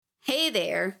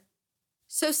there.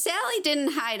 So Sally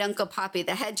didn't hide Uncle Poppy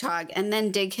the hedgehog and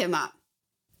then dig him up.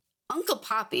 Uncle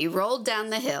Poppy rolled down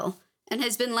the hill and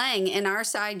has been laying in our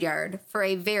side yard for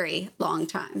a very long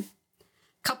time.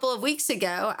 A couple of weeks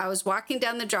ago, I was walking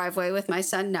down the driveway with my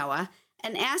son Noah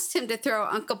and asked him to throw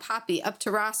Uncle Poppy up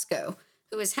to Roscoe,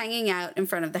 who was hanging out in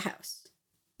front of the house.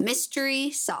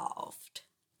 Mystery solved.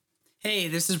 Hey,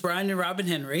 this is Brian and Robin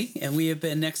Henry, and we have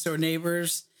been next-door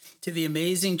neighbors to the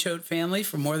amazing Choate family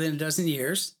for more than a dozen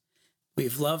years.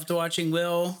 We've loved watching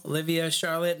Will, Olivia,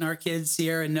 Charlotte, and our kids,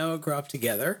 Sierra and Noah, grow up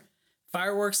together.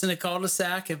 Fireworks in a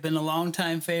cul-de-sac have been a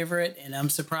long-time favorite, and I'm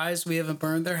surprised we haven't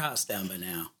burned their house down by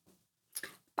now.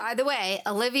 By the way,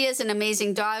 Olivia's an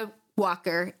amazing dog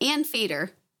walker and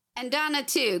feeder, and Donna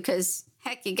too, because,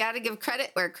 heck, you got to give credit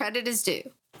where credit is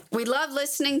due. We love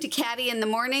listening to Caddy in the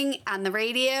morning on the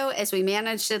radio as we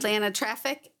managed Atlanta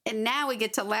traffic, and now we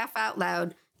get to laugh out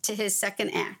loud to his second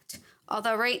act,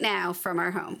 although right now from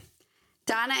our home.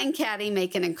 Donna and Caddy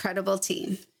make an incredible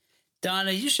team.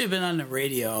 Donna, you should have been on the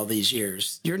radio all these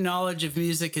years. Your knowledge of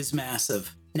music is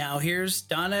massive. Now here's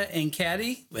Donna and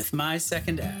Caddy with my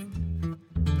second act.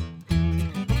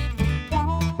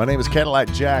 My name is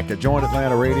Cadillac Jack. I joined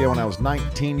Atlanta Radio when I was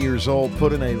 19 years old,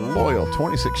 put in a loyal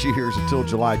 26 years until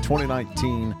July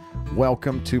 2019.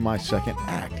 Welcome to my second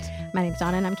act. My name's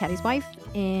Donna, and I'm Caddy's wife,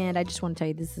 and I just want to tell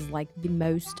you this is like the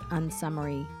most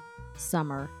unsummery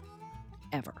summer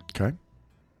ever. Okay.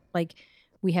 Like,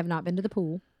 we have not been to the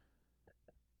pool,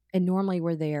 and normally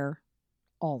we're there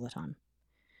all the time.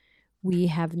 We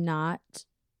have not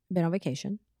been on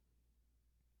vacation.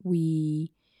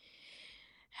 We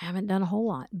haven't done a whole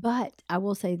lot, but I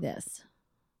will say this.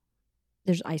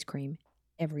 There's ice cream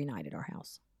every night at our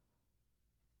house.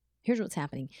 Here's what's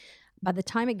happening. By the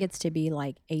time it gets to be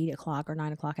like 8 o'clock or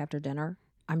 9 o'clock after dinner,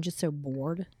 I'm just so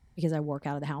bored because I work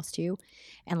out of the house too.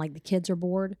 And like the kids are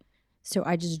bored. So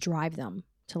I just drive them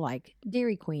to like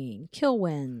Dairy Queen,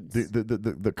 Kilwins.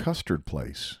 The custard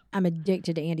place. I'm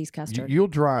addicted to Andy's custard. You'll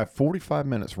drive 45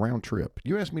 minutes round trip.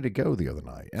 You asked me to go the other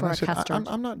night. And For I a said, custard.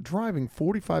 I'm not driving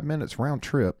 45 minutes round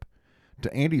trip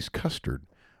to Andy's custard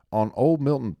on Old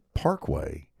Milton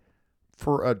Parkway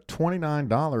for a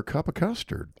 $29 cup of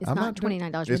custard. It's not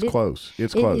 $29. It's but close.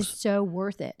 It's It close. is so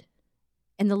worth it.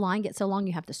 And the line gets so long,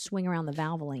 you have to swing around the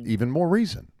Valvoline. Even more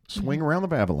reason. Swing around the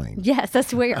Valvoline. Yes, I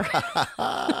swear.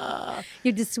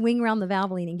 You have to swing around the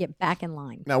Valvoline and get back in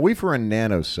line. Now, we for a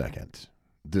nanosecond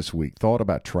this week thought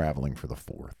about traveling for the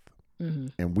 4th. Mm-hmm.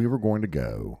 And we were going to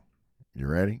go, you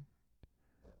ready?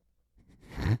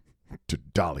 To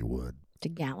Dollywood. To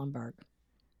Gatlinburg.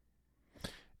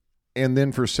 And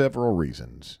then for several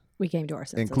reasons, We came to our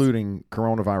senses. including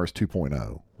coronavirus 2.0, We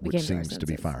came which to our seems to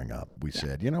be senses. firing up. We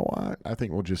said, you know what? I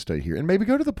think we'll just stay here and maybe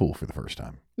go to the pool for the first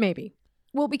time. Maybe.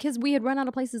 Well, because we had run out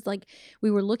of places. Like,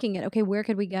 we were looking at, okay, where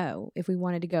could we go if we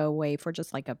wanted to go away for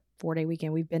just like a 4-day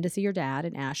weekend? We've been to see your dad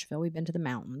in Asheville. We've been to the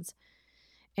mountains.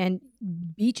 And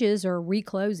beaches are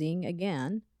reclosing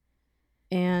again.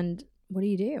 And what do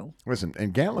you do? Listen,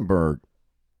 in Gatlinburg,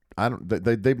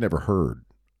 they've never heard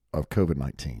of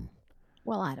COVID-19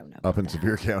 Well, I don't know. up in about that.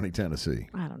 Sevier County, Tennessee.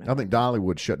 I don't know. I think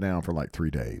Dollywood shut down for like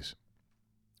 3 days.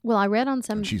 Well, I read on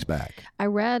some. And she's back. I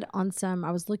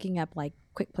was looking up like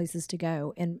quick places to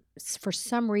go, and for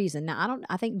some reason, now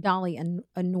I think Dolly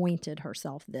anointed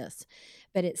herself this,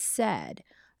 but it said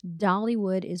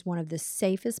Dollywood is one of the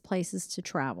safest places to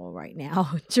travel right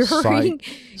now.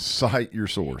 Cite your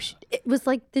source. It was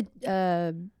like the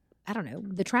I don't know,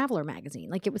 the Traveler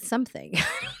magazine, like it was something.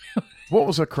 What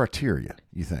was the criteria,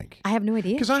 you think? I have no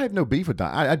idea. Because I have no beef with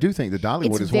Dollywood. I do think that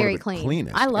Dollywood It's is one very of the clean.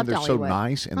 cleanest. I love and they're so Dollywood.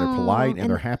 nice and they're Oh, polite and and-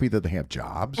 they're happy that they have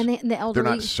jobs. And the elderly,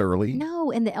 they're not surly. No,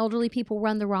 and the elderly people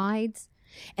run the rides,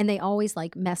 and they always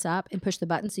like mess up and push the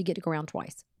button, so you get to go around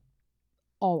twice.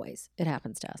 Always, it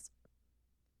happens to us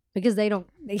because they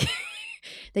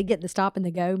get the stop and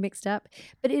the go mixed up.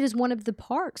 But it is one of the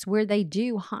parks where they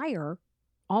do hire.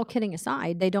 All kidding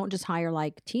aside, they don't just hire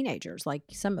like teenagers like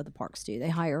some of the parks do. They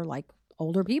hire like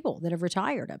older people that have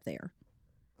retired up there.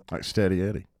 Like Steady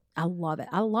Eddie. I love it.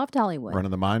 I love Dollywood. Running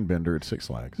the Mind Bender at Six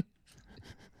Flags.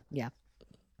 Yeah.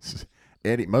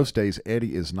 Eddie, most days,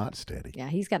 Eddie is not steady. Yeah,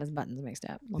 he's got his buttons mixed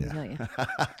up. Let me tell you.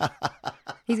 Yeah.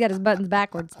 He's got his buttons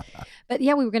backwards. But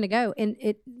yeah, we were going to go.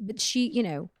 But she,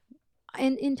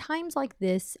 and in times like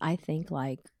this, I think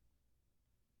like,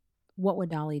 what would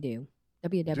Dolly do?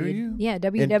 WW. Do you? Yeah,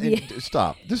 WW. And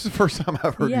stop. This is the first time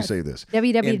I've heard Yes. you say this.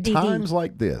 WWDD. In times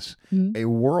like this, Mhm. a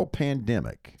world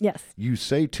pandemic, Yes. you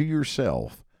say to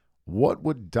yourself, what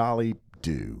would Dolly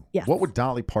do? Yes. What would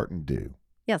Dolly Parton do?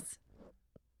 Yes.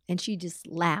 And she just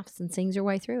laughs and sings her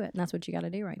way through it. And that's what you got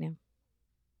to do right now.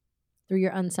 through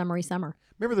your unsummery summer.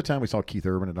 Remember the time we saw Keith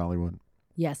Urban at Dollywood?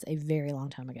 Yes, a very long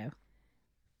time ago.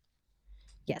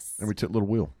 Yes. And we took Little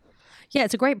Will. Yeah,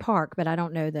 it's a great park, but I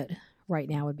don't know that right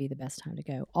now would be the best time to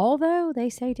go. Although they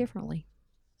say differently.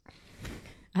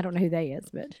 I don't know who they is,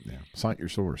 but Yeah, cite your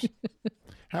source.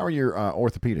 How are your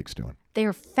orthopedics doing? they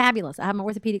are fabulous. I have my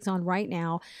orthopedics on right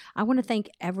now. I want to thank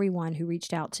everyone who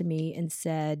reached out to me and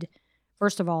said,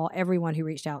 first of all, everyone who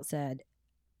reached out said,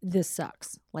 this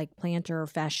sucks. Like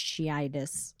plantar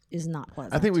fasciitis is not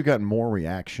pleasant. I think we've gotten more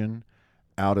reaction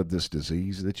out of this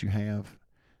disease that you have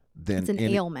than it's an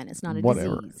ailment. It's not a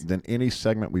whatever, disease. than any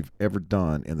segment we've ever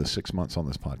done in the 6 months on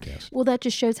this podcast. Well, that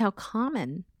just shows how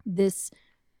common this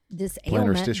Plantar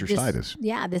ailment,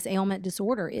 fasciitis. this ailment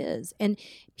disorder is. And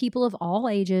people of all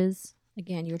ages,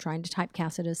 again, you're trying to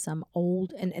typecast it as some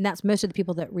old, and that's most of the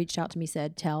people that reached out to me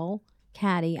said, tell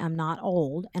Caddy I'm not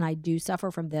old and I do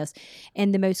suffer from this.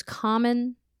 And the most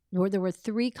common, or there were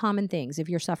 3 common things if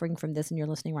you're suffering from this and you're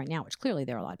listening right now, which clearly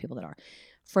there are a lot of people that are.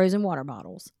 Frozen water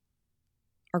bottles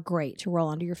are great to roll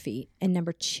under your feet. And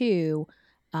number 2,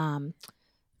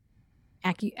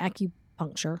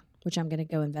 acupuncture, which I'm going to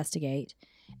go investigate.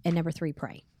 And number 3,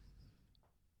 pray.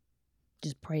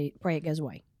 Just pray it goes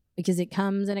away. Because it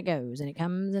comes and it goes, and it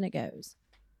comes and it goes.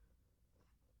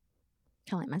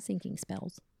 Kind of like my sinking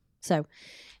spells. So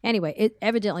anyway,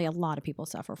 evidently a lot of people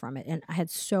suffer from it. And I had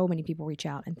so many people reach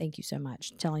out, and thank you so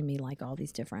much, telling me like all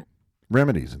these different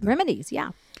Remedies. yeah.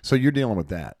 So you're dealing with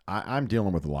that. I'm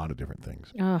dealing with a lot of different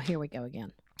things Oh, here we go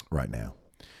again. right now.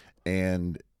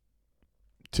 And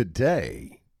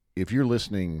today, if you're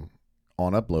listening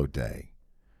on upload day,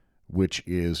 which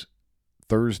is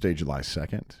Thursday, July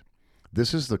 2nd,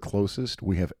 this is the closest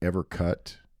we have ever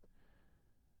cut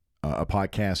a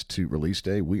podcast to release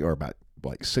day. We are about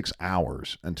like 6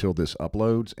 hours until this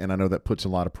uploads. And I know that puts a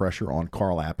lot of pressure on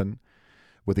Carl Appen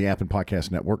with the Appen Podcast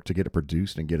Network to get it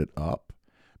produced and get it up.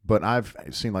 But I've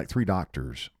seen like 3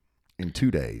 doctors in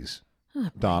 2 days.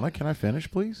 Donna, can I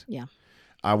finish, please? Yeah.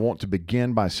 I want to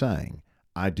begin by saying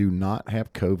I do not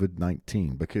have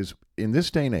COVID-19 because in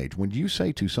this day and age, when you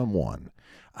say to someone,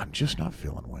 I'm just not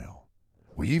feeling well,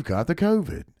 well, you've got the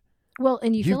COVID. Well,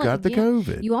 and you've got the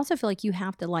COVID. You also feel like you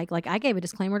have to like I gave a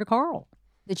disclaimer to Carl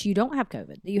that you don't have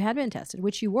COVID, that you had been tested,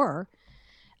 which you were.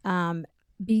 You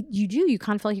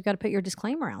kind of feel like you've got to put your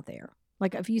disclaimer out there.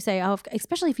 Like if you say,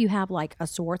 especially if you have like a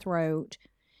sore throat,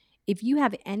 if you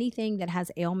have anything that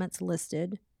has ailments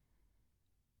listed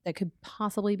that could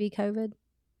possibly be COVID,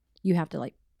 you have to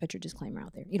like put your disclaimer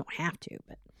out there. You don't have to,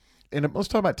 but. And let's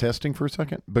talk about testing for a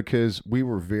second because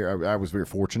I was very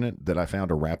fortunate that I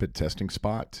found a rapid testing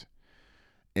spot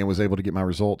and was able to get my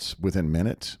results within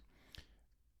minutes.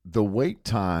 The wait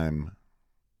time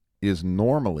is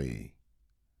normally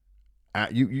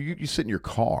you sit in your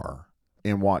car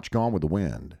and watch Gone with the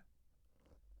Wind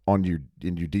in your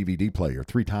DVD player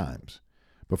 3 times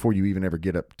before you even ever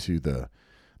get up to the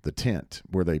tent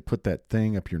where they put that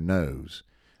thing up your nose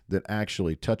that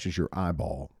actually touches your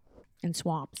eyeball and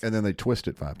swaps. And then they twist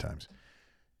it 5 times.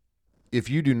 If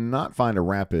you do not find a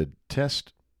rapid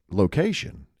test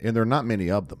location, and there are not many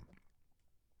of them,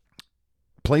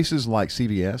 places like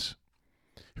CVS,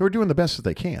 who are doing the best that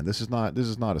they can. This is not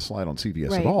a slight on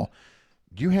CVS at all.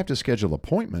 You have to schedule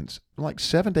appointments like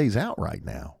 7 days out right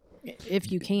now.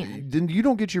 If you can. Then you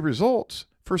don't get your results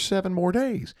for 7 more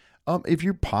days. If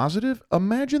you're positive,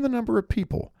 imagine the number of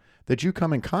people that you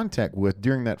come in contact with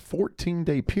during that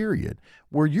 14-day period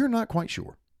where you're not quite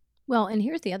sure. Well, and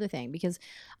here's the other thing, because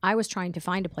I was trying to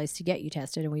find a place to get you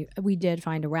tested, and we did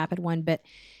find a rapid one, but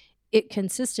it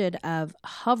consisted of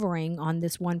hovering on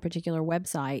this one particular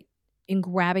website and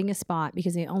grabbing a spot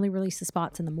because they only release the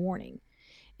spots in the morning.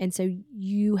 And so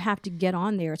you have to get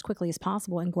on there as quickly as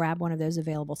possible and grab one of those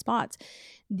available spots.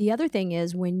 The other thing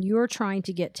is when you're trying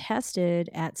to get tested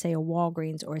at, say, a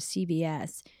Walgreens or a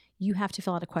CVS, you have to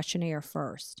fill out a questionnaire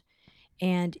first.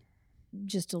 And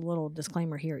just a little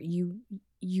disclaimer here, you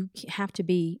have to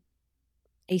be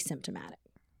asymptomatic.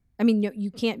 I mean, no,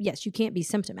 you can't be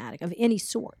symptomatic of any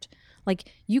sort.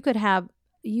 Like you could have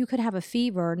a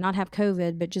fever, not have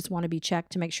COVID, but just want to be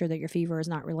checked to make sure that your fever is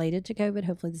not related to COVID.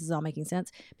 Hopefully this is all making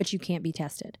sense, but you can't be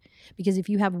tested because if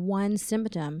you have one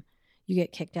symptom, you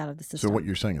get kicked out of the system. So what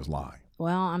you're saying is lie.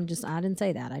 Well, I didn't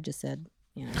say that. I just said,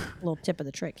 a little tip of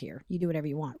the trick here. You do whatever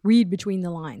you want. Read between the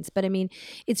lines. But I mean,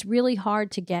 it's really hard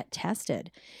to get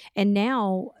tested. And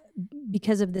now,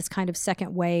 because of this kind of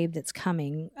second wave that's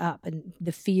coming up and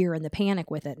the fear and the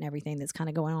panic with it and everything that's kind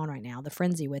of going on right now, the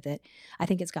frenzy with it, I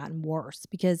think it's gotten worse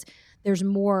because there's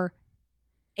more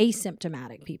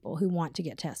asymptomatic people who want to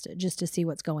get tested just to see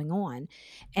what's going on.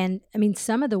 And I mean,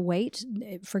 some of the wait,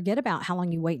 forget about how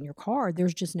long you wait in your car.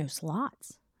 There's just no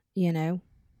slots, you know.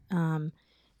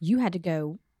 You had to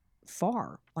go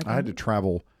far. Like I had to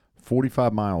travel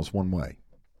 45 miles one way.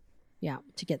 Yeah,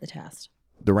 to get the test.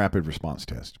 The rapid response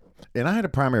test. And I had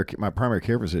my primary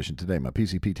care physician today, my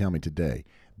PCP, tell me today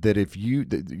that if you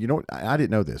know what, I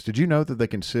didn't know this. Did you know that they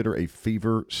consider a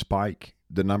fever spike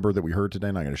the number that we heard today?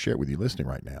 And I'm going to share it with you listening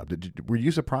right now. Were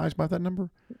you surprised by that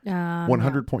number?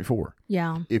 100.4.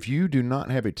 Yeah. If you do not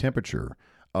have a temperature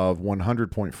of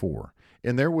 100.4,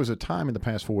 and there was a time in the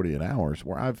past 48 hours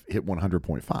where I've hit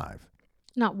 100.5.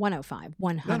 Not 105,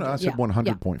 100. No, I said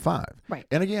 100.5. Yeah. Right.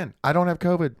 And again, I don't have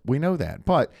COVID. We know that.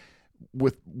 But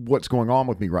with what's going on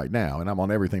with me right now, and I'm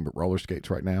on everything but roller skates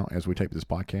right now as we tape this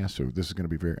podcast, so this is going to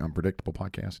be a very unpredictable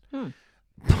podcast.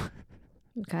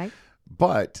 Okay.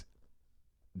 But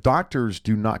doctors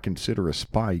do not consider a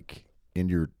spike in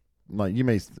your, like,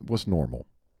 what's normal?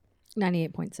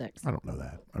 98.6. I don't know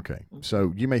that. Okay.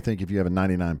 So you may think if you have a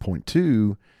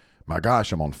 99.2, my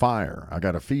gosh, I'm on fire. I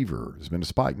got a fever. There's been a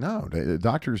spike. No, the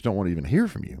doctors don't want to even hear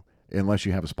from you unless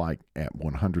you have a spike at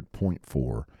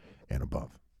 100.4 and above.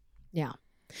 Yeah.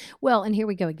 Well, and here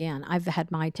we go again. I've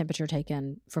had my temperature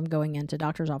taken from going into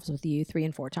doctor's office with you 3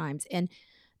 and 4 times. And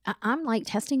I'm like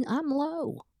testing, I'm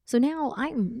low. So now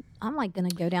I'm like going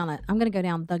to go down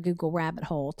the Google rabbit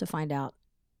hole to find out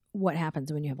what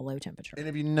happens when you have a low temperature. And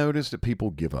have you noticed that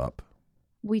people give up?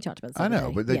 We talked about this. I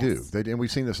know, but they Yes. do. And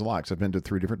we've seen this a lot because I've been to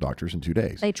 3 different doctors in 2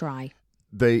 days. They try.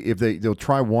 They'll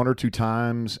try 1 or 2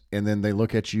 times, and then they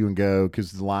look at you and go,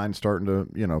 because the line's starting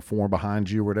to form behind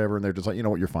you or whatever, and they're just like, you know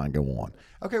what, you're fine, go on.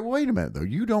 Okay, well, wait a minute though,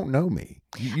 you don't know me.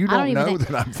 You don't know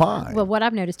that I'm fine. Well, what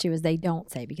I've noticed too is they don't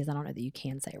say, because I don't know that you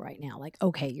can say right now, like,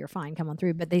 okay, you're fine, come on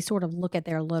through. But they sort of look at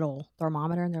their little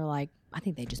thermometer and they're like, I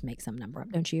think they just make some number up,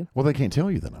 don't you? Well, they can't tell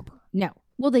you the number. No.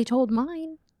 Well, they told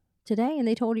mine today, and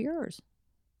they told yours.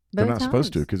 They're Both not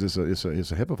supposed to, times. because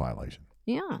it's a HIPAA violation.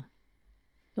 Yeah.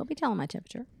 Don't be telling my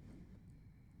temperature.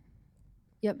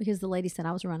 Yep, because the lady said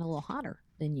I was running a little hotter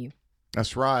than you.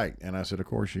 That's right. And I said, of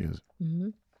course she is. Mm-hmm.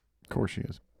 Of course she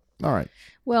is. All right.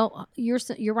 Well,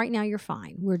 you're right now. You're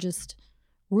fine. We're just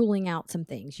ruling out some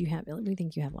things. We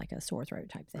think you have like a sore throat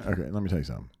type thing. Okay, let me tell you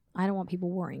something. I don't want people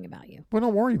worrying about you. Well,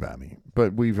 don't worry about me.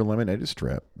 But we've eliminated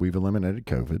strep. We've eliminated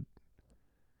COVID.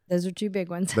 Those are 2 big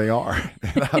ones. They are.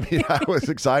 And I mean, I was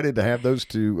excited to have those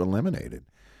 2 eliminated.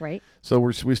 Right. So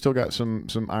we still got some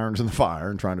irons in the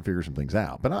fire and trying to figure some things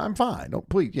out. But I'm fine.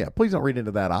 Please don't read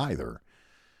into that either.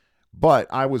 But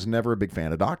I was never a big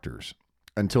fan of doctors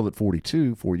until at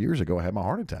 42, 4 years ago, I had my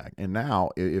heart attack. And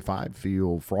now if I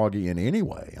feel froggy in any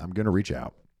way, I'm going to reach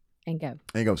out and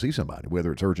go see somebody,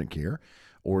 whether it's urgent care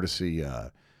or to see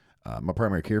my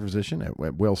primary care physician at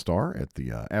Wellstar at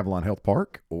the Avalon Health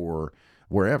Park or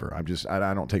wherever.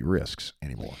 I don't take risks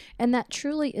anymore. And that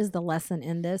truly is the lesson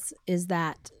in this, is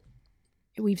that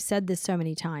we've said this so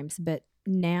many times, but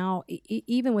now,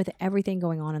 even with everything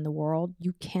going on in the world,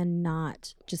 you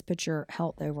cannot just put your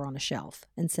health over on a shelf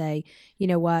and say, you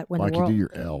know what, when like the world, you do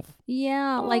your elf.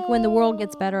 Yeah, like when the world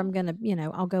gets better, I'm going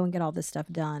to, I'll go and get all this stuff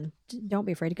done. Don't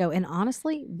be afraid to go. And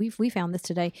honestly, we found this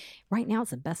today. Right now,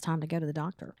 it's the best time to go to the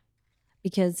doctor,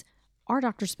 because our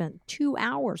doctor spent 2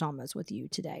 hours almost with you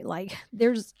today. Like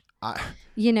but I'm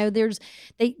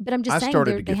just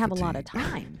saying they have a lot of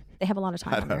time. They have a lot of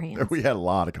time on their hands. We had a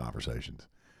lot of conversations.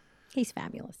 He's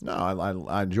fabulous. No,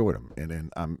 I enjoyed him.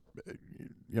 And I'm,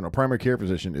 primary care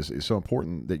physician is so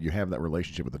important that you have that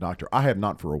relationship with the doctor. I have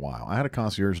not for a while. I had a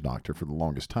concierge doctor for the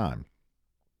longest time.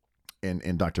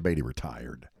 And Dr. Beatty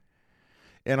retired.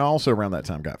 And also around that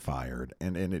time got fired.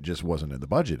 And it just wasn't in the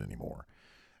budget anymore.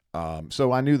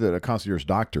 So I knew that a concierge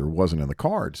doctor wasn't in the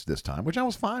cards this time, which I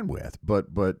was fine with. But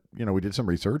we did some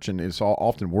research, and it's all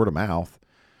often word of mouth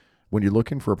when you're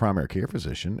looking for a primary care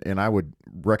physician. And I would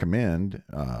recommend,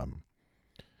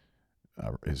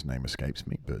 his name escapes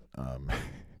me, but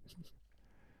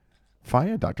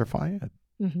Fayed, Dr. Fayed.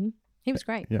 Mm-hmm. He was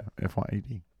great. Yeah,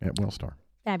 F-Y-E-D at Wellstar.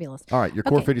 Fabulous. All right, your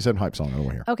Core 57 hype song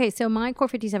over here. Okay, so my Core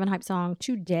 57 hype song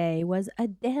today was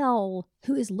Adele,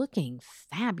 who is looking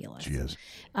fabulous. She is.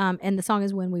 And the song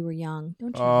is When We Were Young.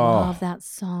 Don't you love that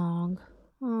song?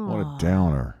 Oh. What a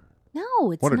downer.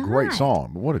 No, it's not. What a not. great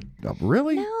song.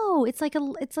 Really? No, it's like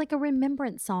a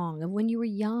remembrance song of when you were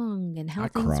young and how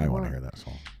things were. I cry when I hear that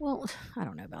song. Well, I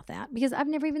don't know about that, because I've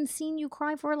never even seen you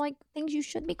cry for like things you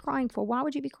should be crying for. Why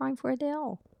would you be crying for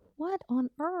Adele? What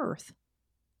on earth?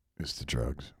 It's the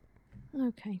drugs.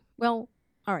 Okay. Well,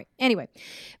 all right. Anyway,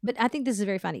 but I think this is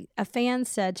very funny. A fan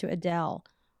said to Adele,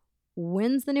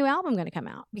 when's the new album going to come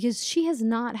out? Because she has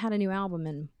not had a new album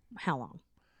in how long?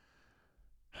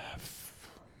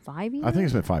 5 years? I think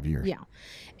it's been 5 years. Yeah.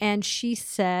 And she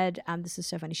said, this is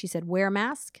so funny. She said, wear a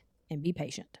mask and be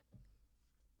patient.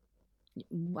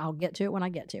 I'll get to it when I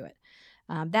get to it.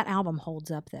 That album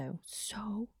holds up, though.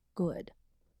 So good.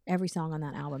 Every song on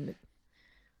that album.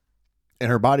 And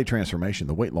her body transformation,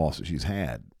 the weight loss that she's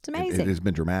had, It's amazing. It has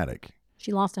been dramatic.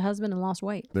 She lost a husband and lost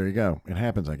weight. There you go. It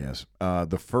happens, I guess.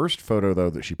 The first photo, though,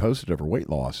 that she posted of her weight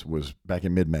loss was back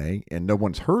in mid-May, and no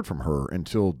one's heard from her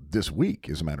until this week,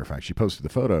 as a matter of fact. She posted the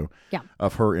photo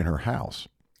of her in her house.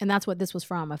 And that's what this was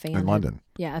from. A fan in London.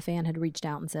 Yeah, a fan had reached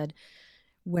out and said,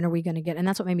 when are we going to get, and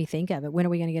that's what made me think of it, when are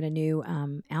we going to get a new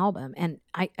album? And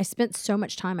I spent so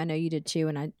much time, I know you did too,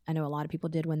 and I know a lot of people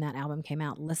did when that album came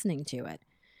out, listening to it.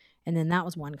 And then that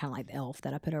was one kind of like the Elf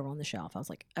that I put over on the shelf. I was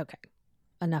like, okay,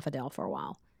 enough Adele for a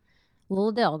while. Little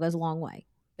Adele goes a long way.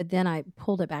 But then I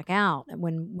pulled it back out. And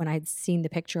when I had seen the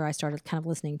picture, I started kind of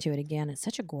listening to it again. It's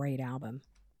such a great album.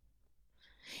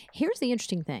 Here's the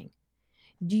interesting thing.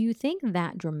 Do you think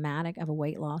that dramatic of a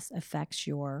weight loss affects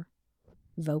your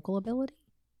vocal ability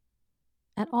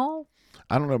at all?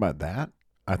 I don't know about that.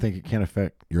 I think it can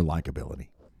affect your likability.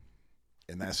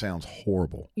 And that sounds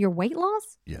horrible. Your weight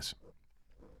loss? Yes.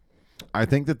 I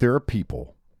think that there are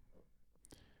people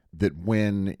that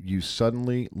when you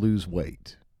suddenly lose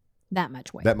weight, that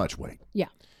much weight. Yeah.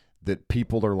 That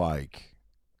people are like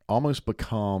almost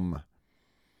become,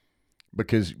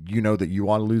 because you know that you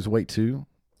want to lose weight too.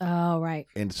 Oh, right.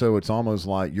 And so it's almost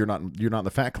like you're not in the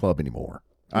fat club anymore.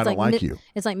 I don't like you.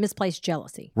 It's like misplaced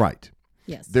jealousy. Right.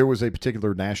 Yes. There was a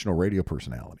particular national radio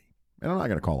personality, and I'm not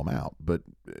going to call him out, but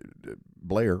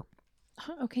Blair.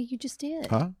 Okay, you just did.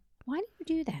 Huh? Why did you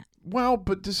do that? Well,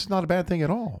 but this is not a bad thing at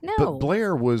all. No. But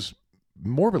Blair was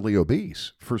morbidly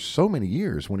obese for so many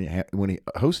years when he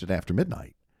hosted After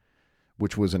Midnight,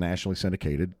 which was a nationally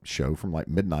syndicated show from like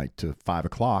midnight to 5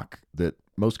 o'clock that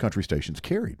most country stations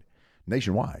carried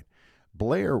nationwide.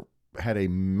 Blair had a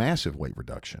massive weight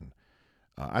reduction.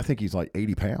 I think he's like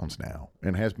 80 pounds now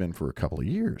and has been for a couple of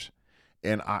years.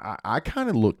 And I kind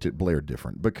of looked at Blair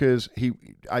different because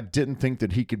I didn't think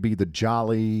that he could be the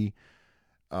jolly,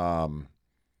 fun,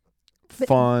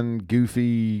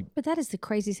 goofy. But that is the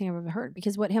craziest thing I've ever heard,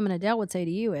 because what him and Adele would say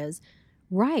to you is,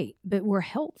 right, but we're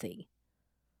healthy.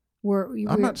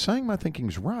 I'm not saying my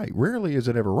thinking's right. Rarely is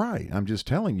it ever right. I'm just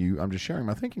telling you, I'm just sharing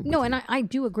my thinking. No, and I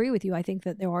do agree with you. I think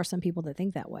that there are some people that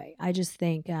think that way. I just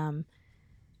think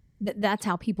that's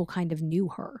how people kind of knew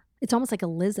her. It's almost like a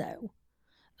Lizzo.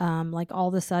 Like all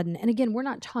of a sudden, and again, we're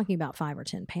not talking about 5 or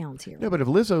 10 pounds here. No, but if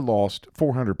Lizzo lost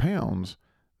 400 pounds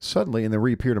suddenly and then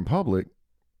reappeared in public,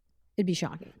 it'd be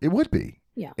shocking. It would be.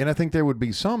 Yeah. And I think there would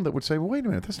be some that would say, well, wait a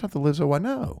minute, that's not the Lizzo I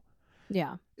know.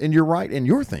 Yeah. And you're right in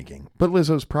your thinking, but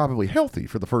Lizzo's probably healthy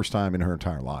for the first time in her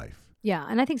entire life. Yeah,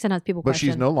 and I think sometimes people But question.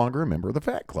 she's no longer a member of the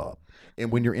Fat Club.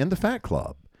 And when you're in the Fat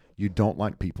Club, you don't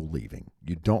like people leaving.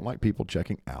 You don't like people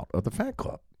checking out of the Fat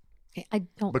Club. I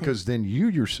don't. Because then you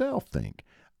yourself think,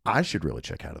 I should really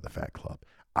check out of the Fat Club.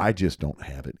 I just don't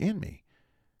have it in me.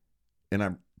 And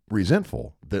I'm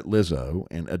resentful that Lizzo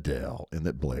and Adele and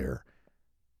that Blair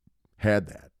had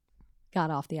that.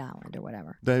 Got off the island or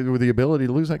whatever. They were the ability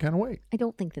to lose that kind of weight. I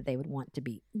don't think that they would want to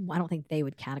be. I don't think they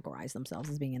would categorize themselves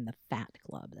as being in the Fat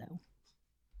Club, though.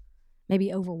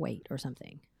 Maybe overweight or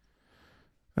something.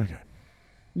 Okay.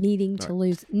 Needing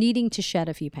to shed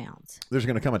a few pounds. There's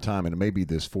going to come a time, and it may be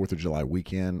this 4th of July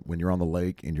weekend, when you're on the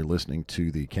lake and you're listening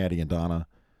to the Caddy and Donna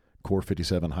Core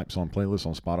 57 Hype Song playlist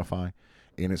on Spotify,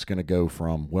 and it's going to go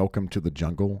from Welcome to the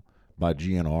Jungle by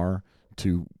GNR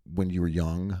to When You Were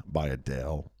Young by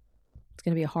Adele. It's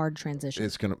going to be a hard transition.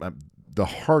 It's going to the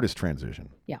hardest transition.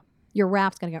 Yeah. Your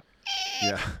rap's going to go.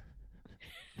 Yeah.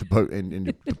 The boat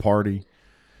and the party.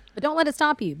 But don't let it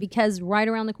stop you, because right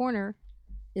around the corner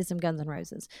is some Guns N'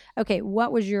 Roses. Okay,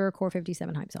 what was your Core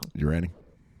 57 hype song? You ready?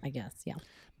 I guess, yeah.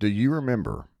 Do you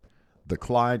remember the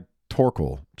Clyde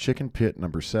Torkel Chicken Pit No.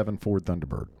 7 Ford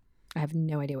Thunderbird? I have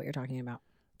no idea what you're talking about.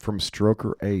 From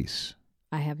Stroker Ace.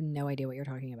 I have no idea what you're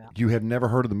talking about. You have never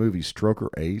heard of the movie Stroker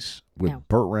Ace with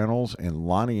Burt Reynolds and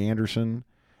Lonnie Anderson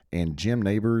and Jim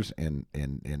Nabors and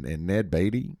Ned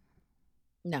Beatty?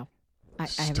 No. I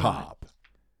Stop.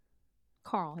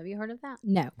 Carl, have you heard of that?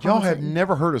 No. Y'all have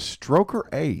never heard of Stroker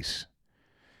Ace.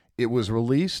 It was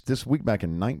released this week back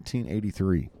in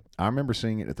 1983. I remember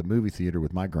seeing it at the movie theater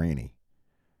with my granny.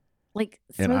 Like,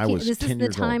 and I was this 10 is the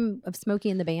years time of Smokey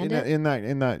and the Bandit? In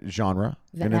that genre.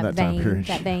 That and in that time vein, period.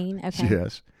 that vein, okay.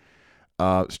 Yes.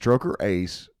 Stroker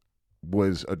Ace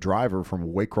was a driver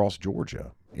from Waycross,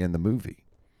 Georgia in the movie.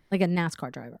 Like a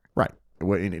NASCAR driver. Right.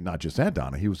 Well, and not just that,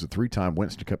 Donna. He was a 3-time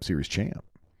Winston Cup Series champ.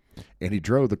 And he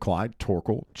drove the Clyde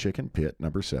Torkel Chicken Pit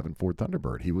number 7 Ford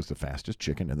Thunderbird. He was the fastest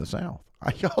chicken in the South.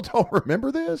 Y'all don't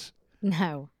remember this?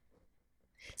 No.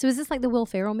 So is this like the Will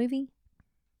Ferrell movie?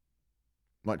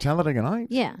 Like Talladega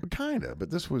Nights? Yeah. Kind of,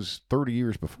 but this was 30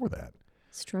 years before that.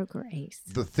 Stroker Ace.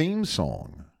 The theme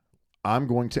song I'm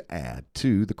going to add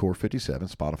to the Core 57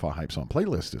 Spotify Hype Song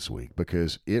playlist this week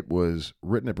because it was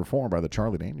written and performed by the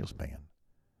Charlie Daniels Band.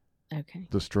 Okay.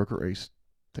 The Stroker Ace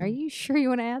theme. Are you sure you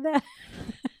want to add that?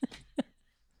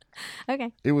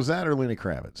 Okay. It was that or Lenny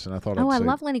Kravitz, and I thought Oh, I'd I say,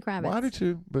 love Lenny Kravitz. Well, I do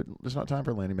too, but it's not time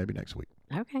for Lenny. Maybe next week.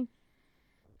 Okay.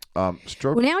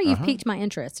 Stroker. Well, now you've piqued my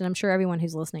interest, and I'm sure everyone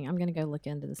who's listening, I'm going to go look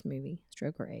into this movie,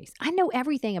 Stroker Ace. I know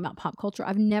everything about pop culture.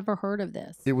 I've never heard of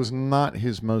this. It was not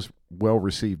his most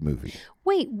well-received movie.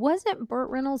 Wait, wasn't Burt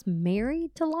Reynolds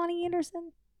married to Lonnie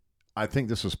Anderson? I think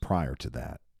this was prior to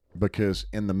that because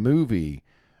in the movie,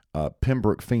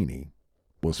 Pembroke Feeney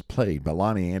was played by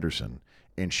Lonnie Anderson,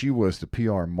 and she was the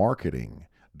PR marketing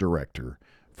director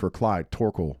for Clyde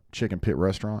Torkel Chicken Pit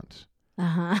Restaurants.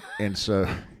 Uh-huh. And so...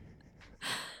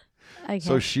 Okay.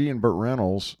 So she and Burt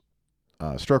Reynolds,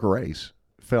 Stroker Ace,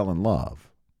 fell in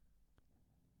love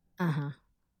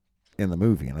in the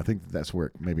movie. And I think that's where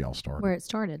it maybe all started. Where it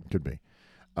started. Could be.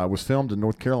 Was filmed in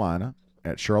North Carolina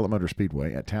at Charlotte Motor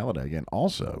Speedway at Talladega and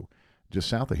also just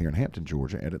south of here in Hampton,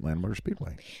 Georgia at Atlanta Motor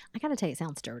Speedway. I got to tell you, it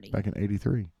sounds dirty. Back in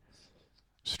 83.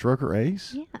 Stroker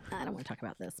Ace? Yeah, I don't want to talk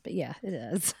about this, but yeah, it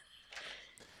is.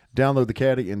 Download the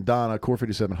Caddy and Donna Core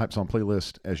 57 Hype Song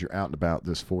playlist as you're out and about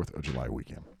this 4th of July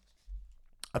weekend.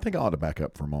 I think I ought to back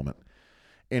up for a moment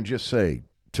and just say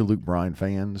to Luke Bryan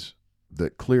fans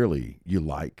that clearly you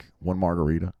like One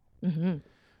Margarita. Mm-hmm.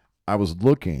 I was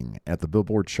looking at the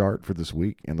Billboard chart for this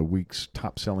week and the week's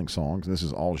top-selling songs, and this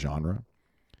is all genre.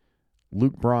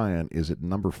 Luke Bryan is at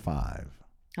number 5.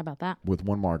 How about that? With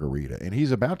One Margarita, and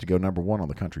he's about to go number 1 on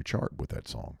the country chart with that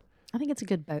song. I think it's a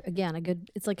good boat. Again,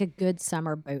 it's like a good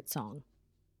summer boat song.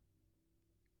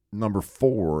 Number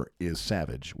 4 is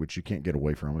Savage, which you can't get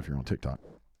away from if you're on TikTok.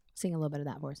 Sing a little bit of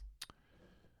that for us.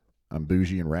 I'm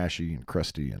bougie and rashy and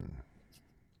crusty and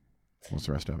what's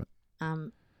the rest of it?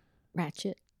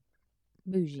 Ratchet,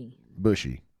 bougie,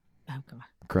 bushy, oh god,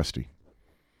 crusty.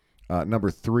 Number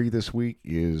 3 this week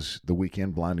is The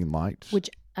Weeknd, Blinding Lights.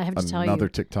 Which I have to tell you, another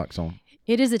TikTok song.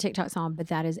 It is a TikTok song, but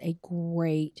that is a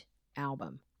great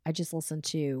album. I just listened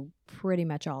to pretty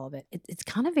much all of it. It's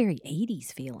kind of very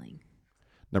 80s feeling.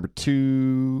 Number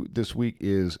 2 this week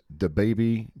is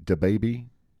DaBaby.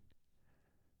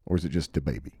 Or is it just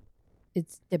DaBaby?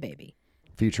 It's DaBaby.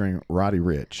 Featuring Roddy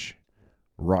Ricch,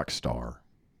 Rockstar.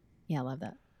 Yeah, I love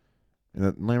that. And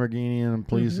the Lamborghini and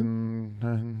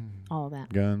pleasing All of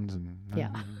that. guns and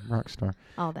Rockstar.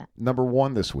 All of that. Number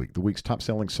 1 this week, the week's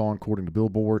top-selling song according to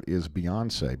Billboard is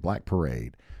Beyonce, Black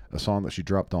Parade, a song that she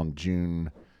dropped on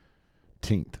June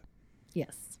 10th.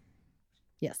 Yes.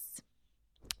 Yes.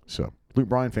 So, Luke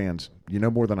Bryan fans, you know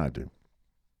more than I do.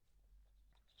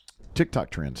 TikTok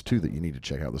trends, too, that you need to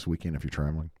check out this weekend if you're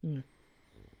traveling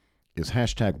is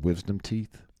hashtag wisdom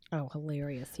teeth. Oh,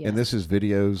 hilarious. Yes. And this is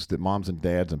videos that moms and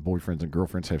dads and boyfriends and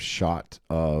girlfriends have shot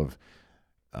of,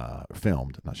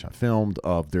 filmed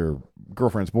of their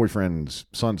girlfriends, boyfriends,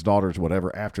 sons, daughters,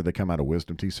 whatever, after they come out of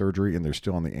wisdom teeth surgery and they're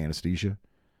still on the anesthesia.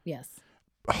 Yes.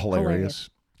 Hilarious.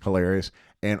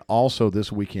 And also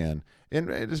this weekend, and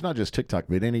it's not just TikTok,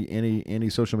 but any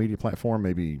social media platform,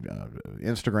 maybe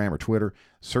Instagram or Twitter,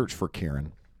 search for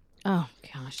Karen. Oh,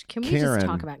 gosh. Can we Karen, just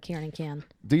talk about Karen and Ken?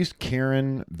 These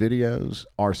Karen videos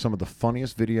are some of the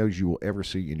funniest videos you will ever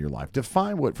see in your life.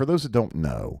 Define what, for those that don't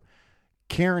know,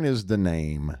 Karen is the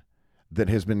name that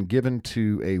has been given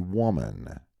to a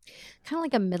woman. Kind of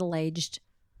like a middle-aged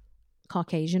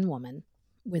Caucasian woman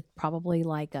with probably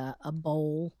like a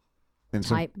bowl And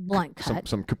type blunt cut.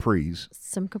 Some capris.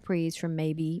 Some capris from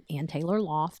maybe Ann Taylor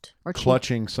Loft or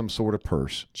Clutching some sort of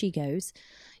purse. Chico's.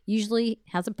 Usually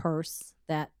has a purse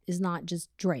that is not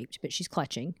just draped, but she's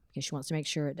clutching because she wants to make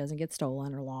sure it doesn't get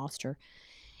stolen or lost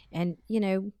and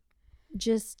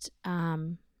just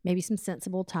maybe some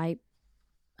sensible type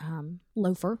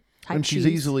loafer type And she's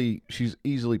shoes.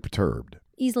 easily perturbed.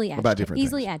 Easily agitated. about different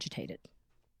Easily things. agitated.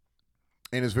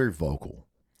 And is very vocal.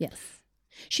 Yes.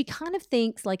 She kind of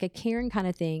thinks like a Karen kind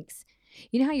of thinks,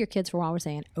 you know how your kids were always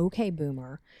saying, okay,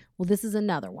 boomer. Well, this is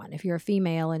another one. If you're a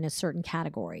female in a certain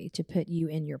category to put you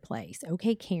in your place.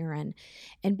 Okay, Karen.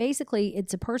 And basically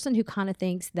it's a person who kind of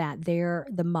thinks that they're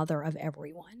the mother of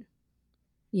everyone.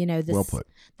 Well put.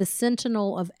 The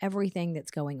sentinel of everything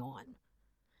that's going on.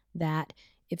 That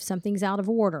if something's out of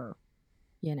order,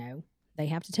 They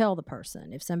have to tell the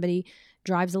person. If somebody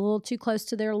drives a little too close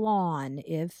to their lawn,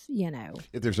 if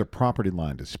there's a property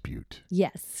line dispute.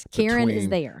 Yes. Karen is between-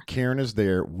 there. Karen is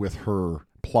there with her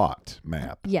plot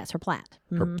map. Yes, her plat.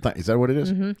 Is that what it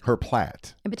is? Mhm. Her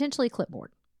plat And potentially a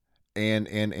clipboard. and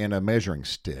a measuring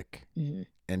stick. Mhm.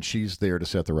 And she's there to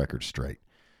set the record straight.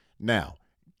 Now,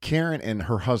 Karen and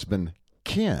her husband,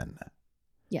 Ken,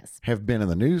 Yes. have been in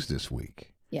the news this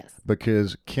week Yes.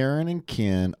 because Karen and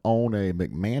Ken own a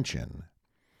McMansion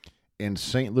in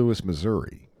St. Louis,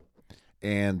 Missouri.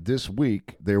 And this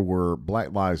week, there were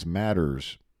Black Lives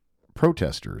Matters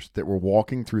protesters that were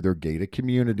walking through their gated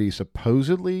community,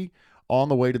 supposedly on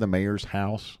the way to the mayor's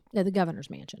house. No, the governor's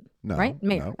mansion. No, Right?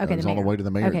 Mayor. no, Okay, it was the on the mayor. way to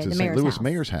the mayor, Okay, to the the St. mayor's Louis house.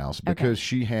 mayor's house, because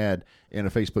she had, in a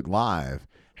Facebook Live,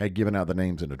 had given out the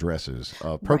names and addresses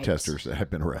of protesters that had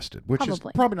been arrested, which is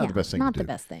probably not the best thing Not to do. the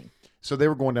best thing. So they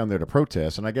were going down there to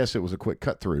protest, and I guess it was a quick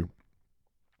cut through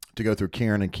to go through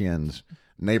Karen and Ken's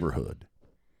neighborhood.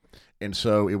 And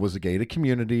so it was a gated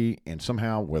community, and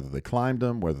somehow, whether they climbed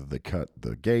them, whether they cut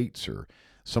the gates, or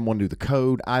someone knew the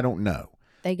code, I don't know.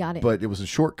 They got it. But it was a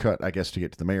shortcut, I guess, to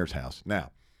get to the mayor's house.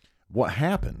 Now, what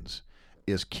happens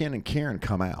is Ken and Karen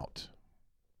come out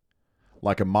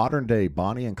like a modern day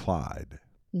Bonnie and Clyde.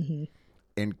 Mhm.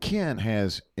 And Ken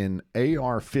has an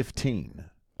AR-15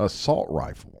 assault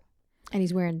rifle. And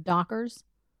he's wearing Dockers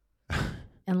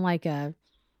and like a,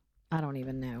 I don't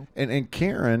even know. And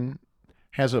Karen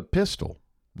has a pistol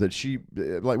that she,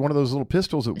 like one of those little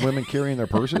pistols that women carry in their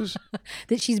purses.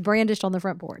 That she's brandished on the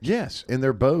front porch. Yes. And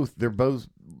they're both,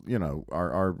 you know,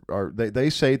 they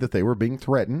say that they were being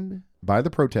threatened by the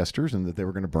protesters and that they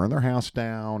were going to burn their house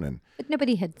down. And But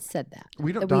nobody had said that.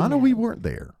 we don't, that Donna, know. we weren't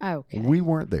there. Okay. We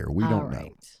weren't there. We All don't know.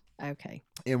 right. Okay.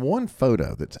 In one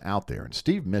photo that's out there, and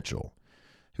Steve Mitchell,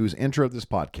 who's intro of this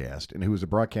podcast and who is a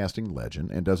broadcasting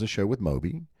legend and does a show with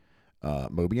Moby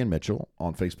and Mitchell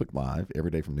on Facebook Live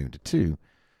every day from noon to 2.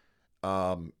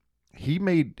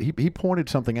 He pointed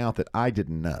something out that I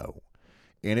didn't know.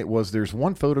 And it was, there's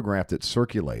one photograph that's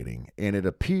circulating, and it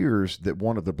appears that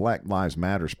one of the Black Lives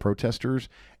Matters protesters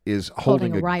is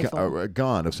holding a rifle. a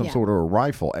gun of some Yeah. sort of a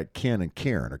rifle at Ken and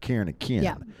Karen, or Karen and Ken.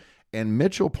 Yeah. And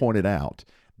Mitchell pointed out,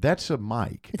 that's a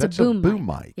mic. It's a That's boom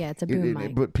mic. Yeah, it's a boom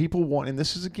mic. But people want, and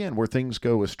this is again where things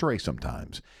go astray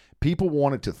sometimes. People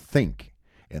wanted to think,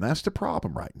 and that's the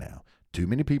problem right now. Too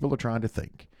many people are trying to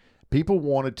think. People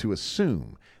wanted to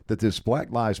assume that this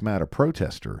Black Lives Matter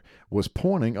protester was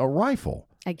pointing a rifle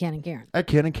At Ken and Karen. at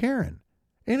Ken and Karen,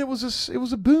 and it was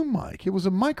a boom mic. It was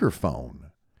a microphone.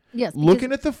 Yes. because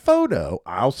Looking at the photo,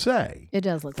 I'll say, it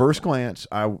does look first like glance,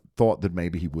 I thought that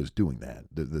maybe he was doing that,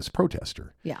 this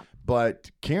protester. that. Yeah.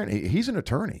 But Karen, he's an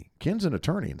attorney. Ken's an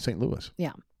attorney in St. Louis.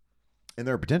 Yeah. And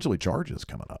there are potentially charges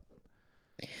coming up.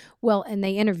 Well, and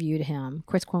they interviewed him.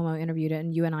 Chris Cuomo interviewed it,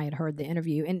 and you and I had heard the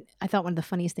interview. And I thought one of the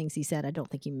funniest things he said, I don't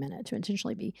think he meant it to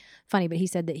intentionally be funny, but he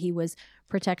said that he was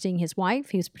protecting his wife,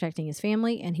 he was protecting his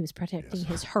family, and he was protecting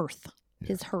his hearth.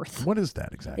 His hearth. What is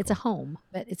that exactly? It's a home,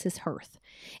 but it's his hearth.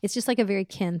 It's just like a very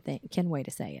Ken way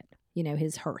to say it. You know,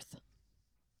 his hearth.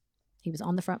 He was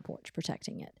on the front porch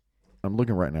protecting it. I'm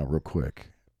looking right now real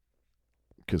quick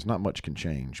because not much can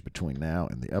change between now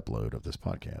and the upload of this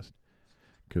podcast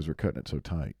because we're cutting it so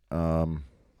tight.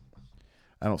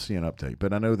 I don't see an update,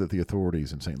 but I know that the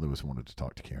authorities in St. Louis wanted to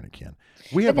talk to Karen and Ken.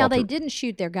 We But have now they didn't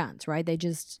shoot their guns, right? They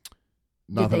just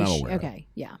nothing I'm aware of. Okay,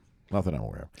 yeah. Nothing I'm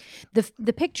aware of.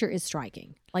 The picture is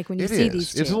striking. Like when you It see is.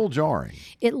 these two, It's a little jarring.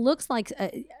 it looks like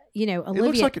Olivia. It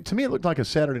looks like to me. It looked like a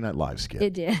Saturday Night Live skit.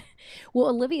 It did. Well,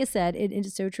 Olivia said it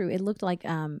is so true. It looked like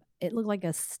a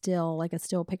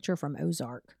still picture from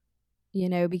Ozark. You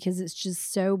know, because it's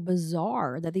just so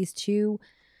bizarre that these two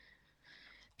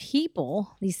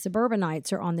people, these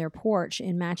suburbanites, are on their porch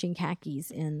in matching khakis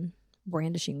and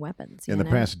brandishing weapons. In the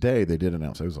past day, they did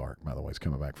announce Ozark. By the way, it's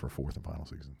coming back for a 4th and final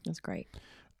season. That's great.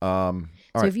 All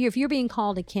So right. if you're being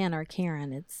called a Ken or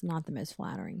Karen, it's not the most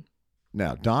flattering.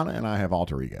 Now, Donna and I have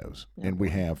alter egos, and we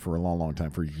have for a long, long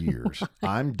time, for years.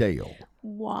 I'm Dale,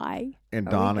 Why? and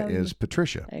Are we Donna going- is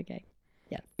Patricia. Okay.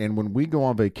 And when we go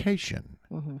on vacation,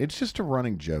 Mhm. it's just a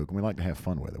running joke, and we like to have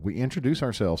fun with it. We introduce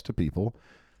ourselves to people.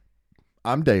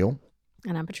 I'm Dale,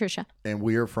 And I'm Patricia. and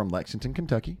we are from Lexington,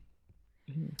 Kentucky,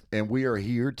 and we are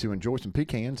here to enjoy some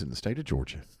pecans in the state of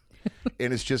Georgia.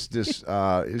 And it's just this,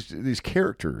 it's these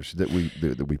characters that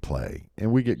we play,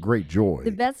 and we get great joy.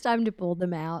 The best time to pull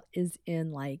them out is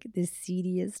in like the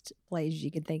seediest place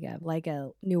you could think of, like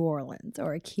a New Orleans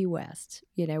or a Key West,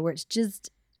 you know, where it's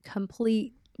just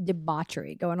complete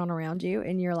debauchery going on around you.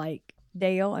 And you're like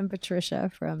Dale and Patricia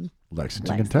from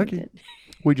Lexington, Kentucky. Lexington.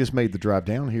 We just made the drive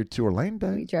down here to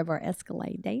Orlando. We drove our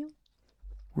Escalade down.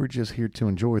 We're just here to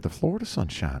enjoy the Florida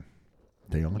sunshine.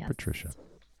 Dale and Yes. Patricia.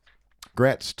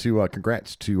 Congrats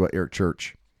to Eric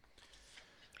Church.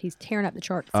 He's tearing up the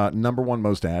charts. Number one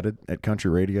most added at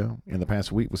country radio in the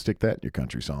past week was Stick That in Your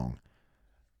Country Song.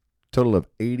 Total of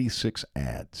 86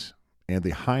 ads. And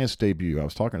the highest debut, I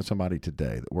was talking to somebody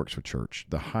today that works for church,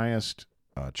 the highest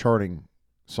charting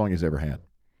song he's ever had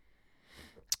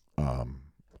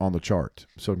on the chart.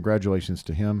 So congratulations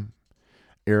to him.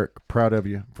 Eric, proud of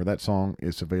you for that song.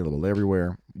 It's available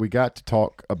everywhere. We got to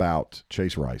talk about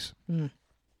Chase Rice.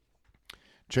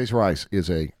 Chase Rice is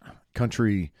a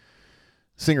country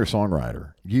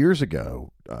singer-songwriter. Years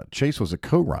ago, Chase was a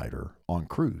co-writer on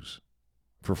Cruise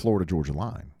for Florida Georgia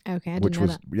Line. Okay, I didn't know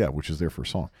that. Which is their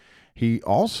first song. He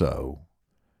also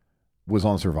was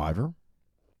on Survivor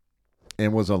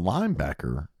and was a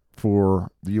linebacker for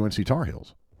the UNC Tar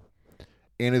Heels.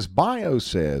 And his bio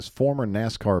says former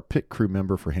NASCAR pit crew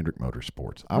member for Hendrick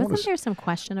Motorsports. Wasn't there some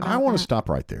question about I want that? to stop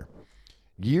right there.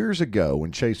 Years ago,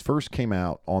 when Chase first came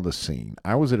out on the scene,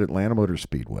 I was at Atlanta Motor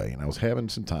Speedway, and I was having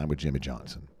some time with Jimmy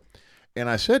Johnson. And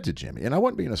I said to Jimmy, and I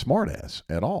wasn't being a smartass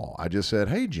at all. I just said,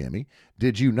 hey, Jimmy,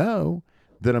 did you know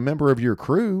that a member of your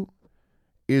crew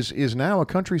is now a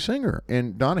country singer?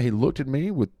 And Donna, he looked at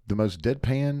me with the most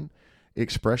deadpan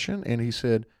expression, and he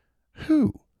said,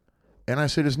 who? And I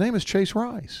said, his name is Chase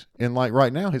Rice. And like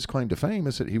right now, his claim to fame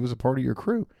is that he was a part of your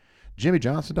crew. Jimmy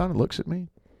Johnson, Donna, looks at me.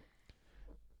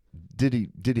 Did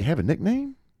he have a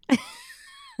nickname?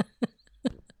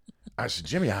 I said,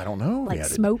 Jimmy, I don't know. Like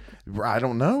Smoke? I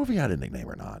don't know if he had a nickname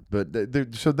or not. But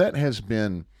so that's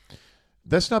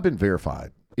not been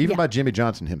verified, even by Jimmy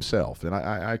Johnson himself. And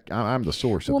I'm the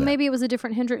source of that. Well, maybe it was a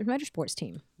different Hendrick Motorsports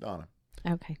team. Donna.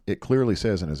 Okay. It clearly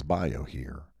says in his bio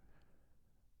here.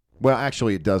 Well,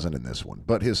 actually, it doesn't in this one.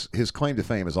 But his claim to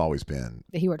fame has always been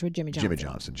He worked with Jimmy Johnson. Jimmy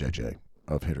Johnson, JJ,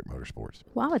 of Hendrick Motorsports.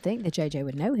 Well, I would think that JJ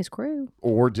would know his crew.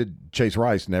 Or did Chase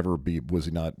Rice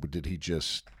did he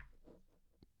just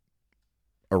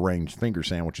arrange finger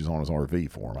sandwiches on his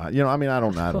RV for him? I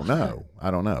don't know.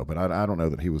 I don't know. But I don't know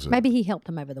that he was Maybe he helped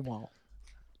him over the wall.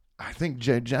 I think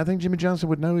Jimmy Johnson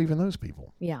would know even those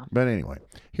people. Yeah. But anyway,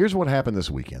 here's what happened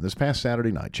this weekend. This past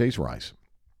Saturday night, Chase Rice,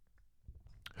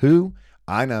 who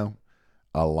I know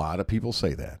a lot of people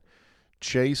say that.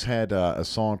 Chase had a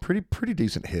song, pretty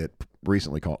decent hit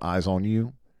recently called Eyes on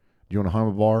You. Do you want to hum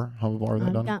a bar that,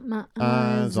 I've Donna? got my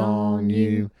eyes on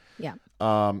you. Yeah.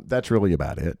 That's really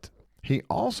about it. He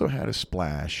also had a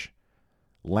splash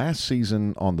last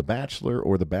season on The Bachelor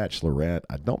or The Bachelorette.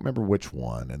 I don't remember which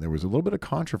one. And there was a little bit of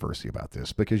controversy about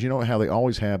this because you know how they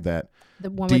always have that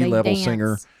The one where they D-level dance.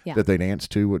 singer Yeah. that they dance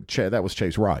to. That was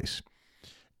Chase Rice.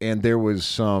 And there was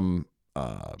some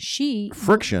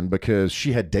friction because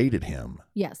she had dated him.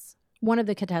 Yes. One of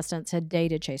the contestants had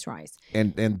dated Chase Rice.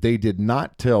 And they did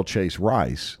not tell Chase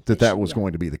Rice that was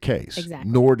going to be the case.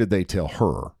 Exactly. Nor did they tell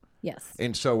her. Yes.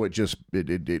 And so he got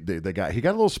a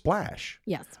little splash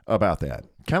Yes. about that.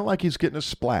 Kind of like he's getting a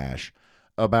splash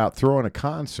about throwing a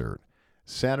concert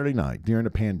Saturday night during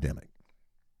the pandemic.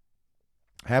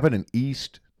 Happened in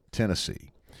East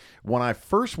Tennessee. When I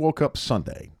first woke up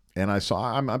Sunday, and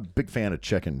I'm a big fan of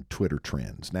checking Twitter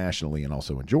trends nationally and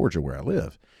also in Georgia where I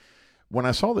live. When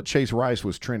I saw that Chase Rice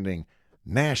was trending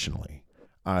nationally,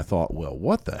 I thought, well,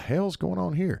 what the hell's going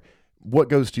on here? What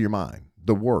goes to your mind?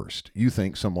 The worst. You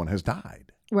think someone has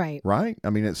died. Right. Right?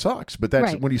 I mean, it sucks. But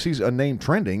that's Right. when you see a name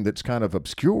trending that's kind of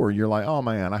obscure, you're like, oh,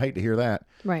 man, I hate to hear that.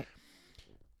 Right.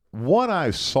 What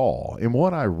I saw and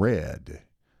what I read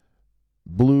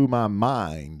blew my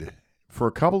mind for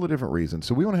a couple of different reasons.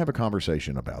 So we want to have a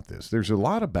conversation about this. There's a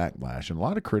lot of backlash and a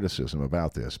lot of criticism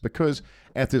about this because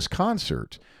at this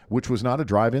concert, which was not a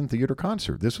drive-in theater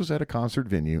concert, this was at a concert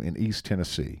venue in East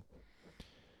Tennessee.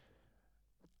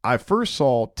 I first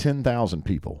saw 10,000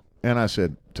 people, and I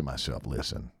said to myself,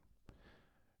 listen,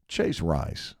 Chase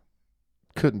Rice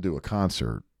couldn't do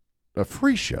a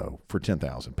free show for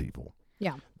 10,000 people.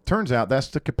 Yeah. Turns out that's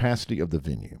the capacity of the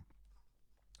venue.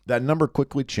 That number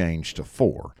quickly changed to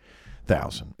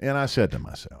 4,000. And I said to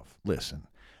myself, listen,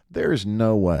 there is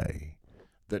no way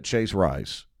that Chase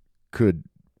Rice could,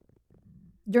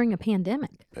 During a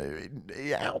pandemic.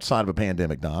 outside of a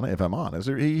pandemic, Donna, if I'm honest,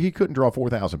 he couldn't draw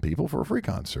 4,000 people for a free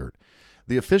concert.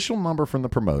 The official number from the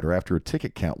promoter after a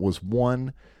ticket count was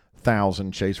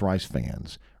 1,000 Chase Rice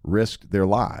fans risked their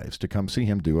lives to come see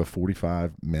him do a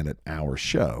 45-hour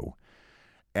show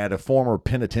at a former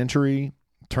penitentiary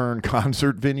turned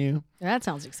concert venue. That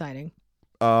sounds exciting.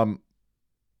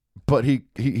 But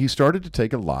he started to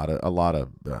take a lot of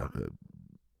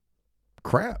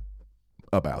crap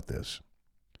about this.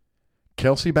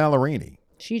 Kelsey Ballerini.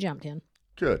 She jumped in.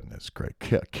 Goodness great.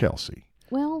 Kelsey.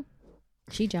 Well,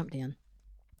 She jumped in.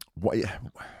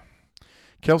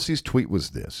 Kelsey's tweet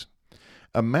was this: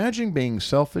 imagine being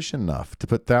selfish enough to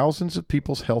put thousands of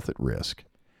people's health at risk,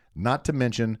 not to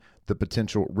mention the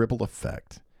potential ripple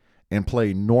effect, and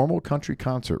play normal country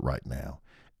concert right now.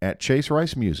 At Chase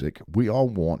Rice Music, we all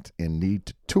want and need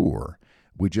to tour.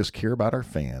 We just care about our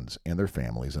fans and their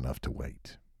families enough to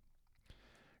wait.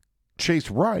 Chase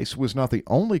Rice was not the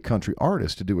only country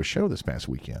artist to do a show this past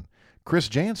weekend. Chris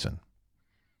Jansen,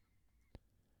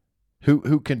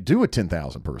 who can do a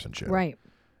 10,000 person show, Right.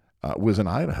 Was in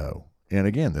Idaho. And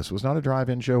again, this was not a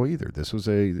drive-in show either. This was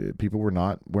people were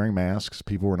not wearing masks.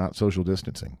 People were not social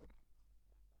distancing.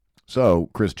 So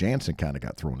Chris Jansen kind of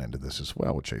got thrown into this as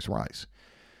well with Chase Rice.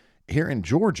 Here in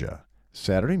Georgia,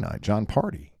 Saturday night, John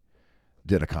Party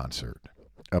did a concert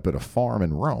up at a farm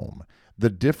in Rome. The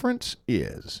difference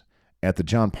is, at the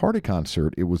John Party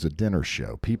concert, it was a dinner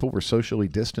show. People were socially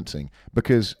distancing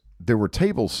because there were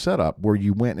tables set up where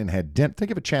you went and had dinner.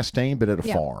 Think of a Chastain, but at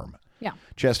a farm. Yeah.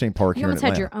 Chastain Park You here in almost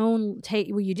had Atlanta. your own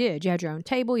table. Well, you did. You had your own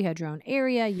table. You had your own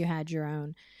area. You had your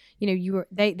own,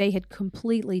 they had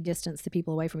completely distanced the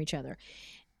people away from each other.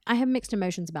 I have mixed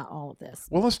emotions about all of this.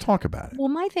 Well, let's talk about it. Well,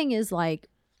 my thing is like,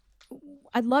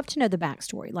 I'd love to know the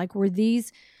backstory. Like, were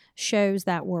these shows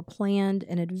that were planned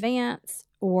in advance,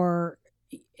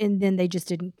 and then they just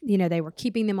didn't, they were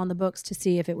keeping them on the books to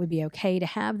see if it would be okay to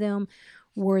have them?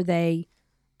 Were they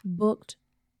booked,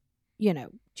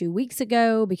 2 weeks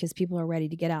ago because people are ready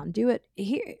to get out and do it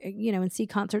here, and see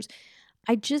concerts?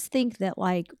 I just think that,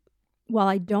 like, while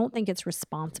I don't think it's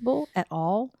responsible at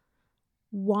all,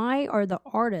 why are the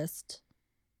artists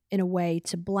in a way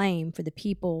to blame for the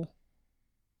people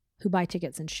who buy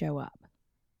tickets and show up?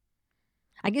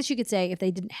 I guess you could say if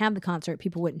they didn't have the concert,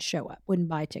 people wouldn't show up, wouldn't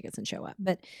buy tickets and show up.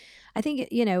 But I think,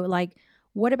 like,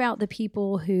 what about the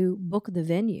people who book the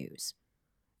venues?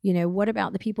 What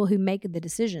about the people who make the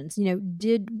decisions?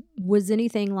 Was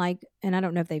anything like, and I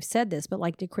don't know if they've said this, but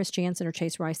like, did Chris Jansen or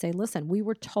Chase Rice say, listen, we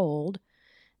were told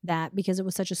that because it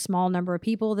was such a small number of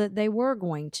people that they were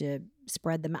going to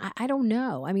spread them? I don't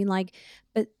know. I mean, like,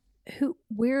 but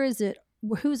where is it?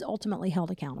 Who's ultimately held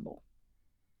accountable?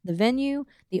 The venue,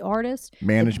 the artist,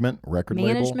 record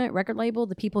label,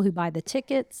 the people who buy the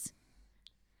tickets,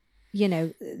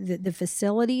 the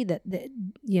facility that the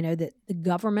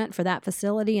government for that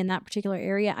facility in that particular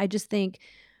area. I just think,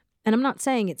 and I'm not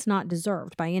saying it's not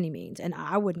deserved by any means, and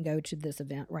I wouldn't go to this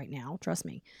event right now, trust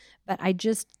me, but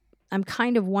I'm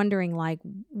kind of wondering, like,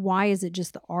 why is it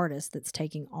just the artist that's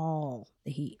taking all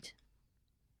the heat?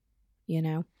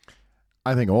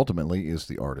 I think ultimately is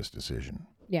the artist's decision.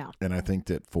 Yeah. And I think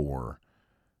that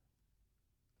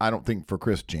I don't think for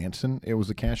Chris Jansen it was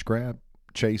a cash grab.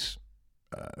 Chase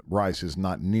Rice is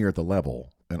not near the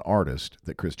level an artist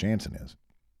that Chris Jansen is.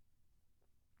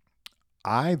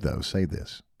 I, though, say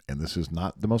this, and this is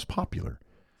not the most popular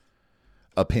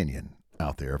opinion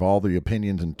out there of all the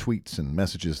opinions and tweets and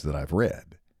messages that I've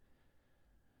read.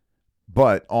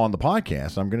 But on the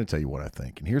podcast, I'm going to tell you what I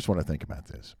think. And here's what I think about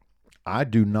this. I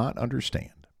do not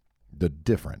understand the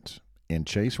difference in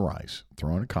Chase Rice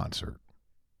throwing a concert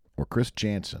or Chris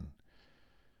Jansen.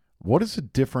 What is the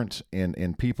difference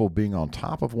in people being on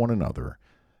top of one another,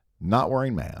 not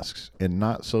wearing masks and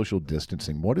not social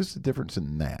distancing? What is the difference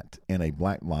in that and a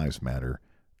Black Lives Matter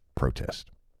protest?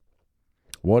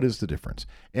 What is the difference?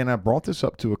 And I brought this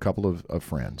up to a couple of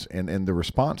friends, and the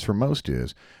response from most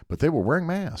is, but they were wearing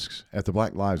masks at the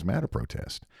Black Lives Matter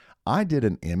protest. I did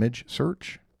an image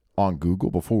search on Google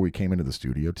before we came into the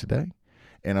studio today,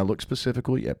 and I looked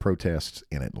specifically at protests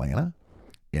in Atlanta,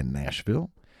 in Nashville,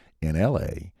 in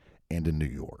L.A., and in New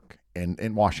York, and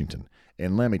in Washington.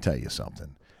 And let me tell you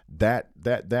something. That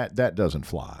doesn't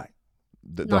fly.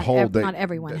 Not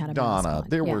everyone had a mask Donna, on.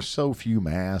 there were so few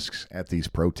masks at these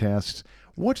protests.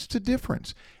 What's the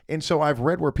difference? And so I've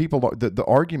read where people, the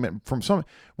argument from some,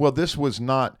 well, this was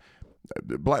not,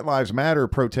 Black Lives Matter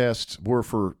protests were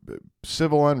for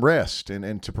civil unrest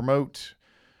and to promote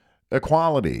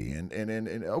equality. And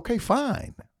okay,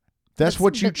 fine. That's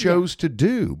what you chose to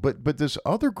do. But this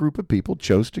other group of people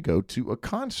chose to go to a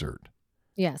concert.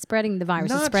 Yeah, spreading the virus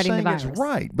Not is spreading the saying virus. it's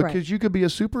right, because you could be a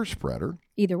super spreader.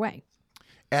 Either way.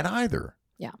 At either.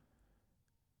 Yeah.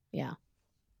 Yeah.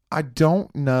 I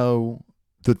don't know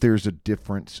that there's a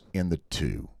difference in the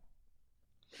two.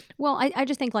 Well, I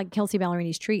just think, like Kelsey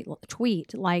Ballerini's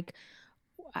tweet, like,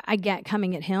 I get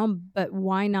coming at him, but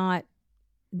why not?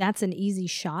 That's an easy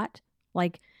shot.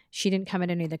 Like, she didn't come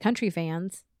at any of the country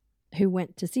fans who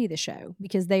went to see the show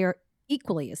because they are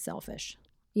equally as selfish.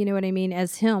 You know what I mean?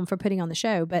 As him for putting on the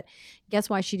show. But guess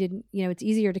why she didn't? It's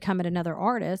easier to come at another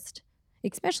artist,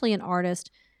 especially an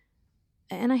artist.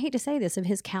 and I hate to say this, of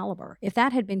his caliber. If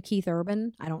that had been Keith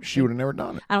Urban, She would have never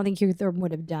done it. I don't think Keith Urban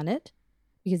would have done it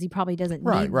because he probably doesn't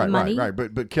need the Right. money.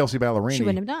 But Kelsey Ballerini She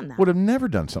wouldn't have done that. would have never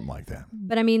done something like that.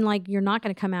 But I mean, like, you're not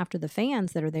going to come after the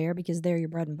fans that are there because they're your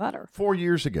bread and butter. 4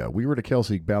 years ago, we were at a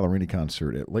Kelsey Ballerini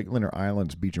concert at Lake Leonard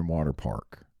Island's Beach and Water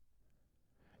Park.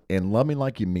 And Love Me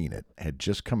Like You Mean It had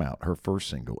just come out, her first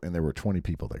single, and there were 20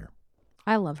 people there.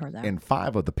 I love her, though. And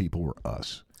 5 of the people were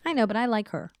us. I know, but I like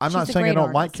her. I'm She's not a saying I great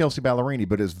don't like artist. Kelsey Ballerini,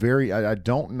 but it's very, I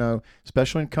don't know,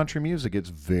 especially in country music, it's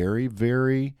very,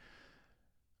 very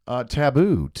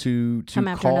taboo to Come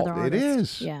after call. another It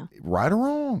artist. is. Yeah. Right or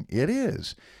wrong, it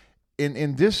is.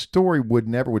 And this story would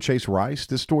never, with Chase Rice,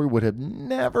 this story would have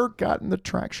never gotten the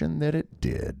traction that it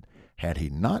did had he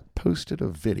not posted a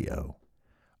video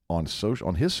on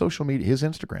his social media, his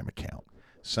Instagram account,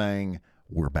 saying,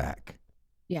 "We're back."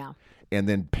 Yeah. And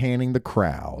then panning the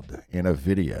crowd in a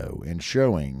video and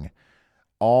showing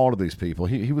all of these people.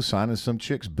 He was signing some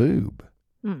chick's boob.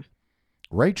 Mm.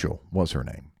 Rachel was her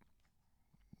name.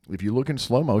 If you look in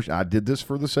slow motion, I did this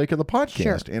for the sake of the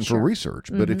podcast and for research,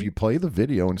 but if you play the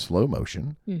video in slow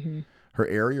motion, her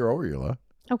areola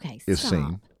Okay, is stop.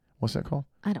 seen. What's that called?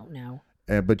 I don't know.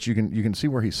 But you can see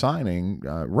where he's signing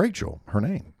Rachel, her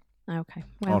name, Okay.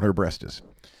 on her breastis.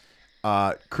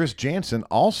 Chris Jansen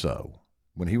also,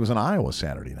 when he was in Iowa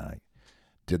Saturday night,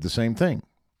 did the same thing.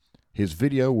 His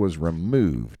video was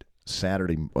removed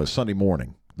Sunday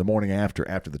morning, the morning after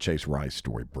the Chase Rice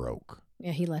story broke.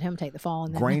 Yeah, he let him take the fall.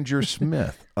 And then, Granger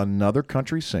Smith, another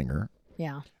country singer,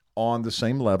 yeah. on the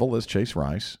same level as Chase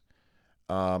Rice,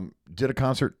 did a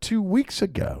concert 2 weeks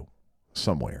ago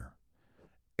somewhere,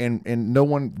 and no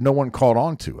one caught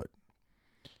on to it.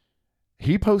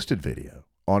 He posted video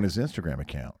on his Instagram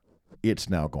account. It's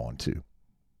now gone too.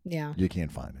 Yeah. You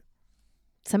can't find it.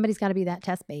 Somebody's got to be that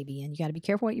test baby, and you got to be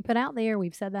careful what you put out there.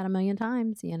 We've said that a million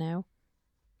times, you know.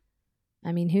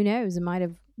 I mean, who knows? It might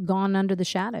have gone under the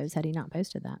shadows had he not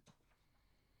posted that.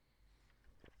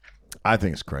 I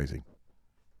think it's crazy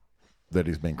that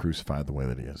he's been crucified the way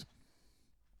that he is.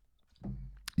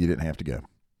 You didn't have to go.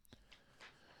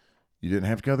 You didn't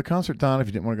have to go to the concert, Don, if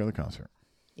you didn't want to go to the concert.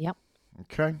 Yep.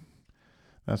 Okay?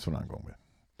 That's what I'm going with.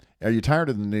 Are you tired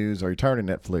of the news? Are you tired of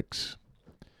Netflix?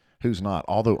 Who's not?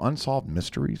 Although Unsolved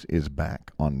Mysteries is back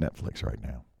on Netflix right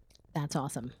now. That's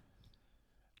awesome.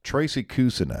 Tracy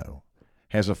Cousineau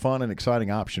has a fun and exciting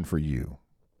option for you.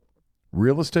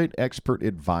 Real Estate Expert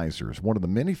Advisors. One of the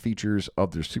many features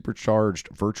of their supercharged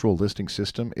virtual listing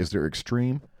system is their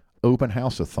Extreme Open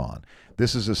House-a-thon.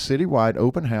 This is a citywide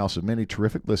open house of many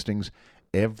terrific listings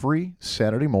every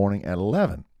Saturday morning at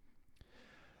 11.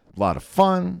 A lot of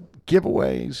fun,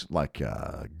 giveaways like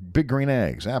big green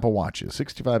eggs, Apple Watches,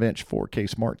 65-inch 4K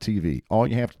smart TV. All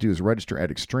you have to do is register at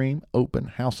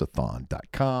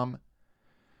extremeopenhouseathon.com.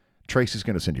 Tracy's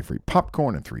going to send you free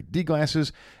popcorn and 3D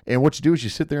glasses. And what you do is you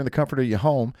sit there in the comfort of your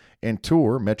home and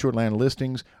tour Metro Atlanta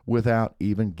listings without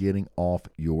even getting off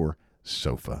your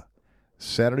sofa.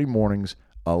 Saturday mornings,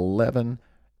 11.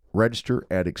 Register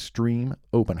at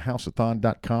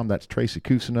extremeopenhouseathon.com. That's Tracy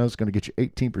Cousineau. It's going to get you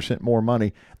 18% more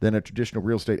money than a traditional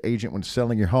real estate agent when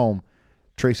selling your home.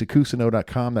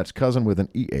 TracyCousineau.com. That's cousin with an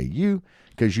EAU,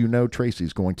 because you know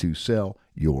Tracy's going to sell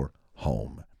your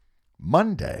home.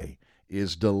 Monday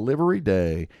is delivery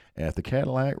day at the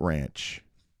Cadillac Ranch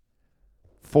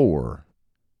for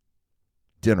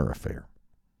Dinner Affair.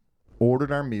 Ordered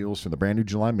our meals from the brand new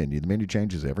July menu. The menu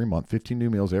changes every month. 15 new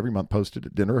meals every month posted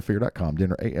at dinneraffair.com,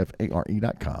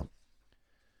 dinnerafare.com.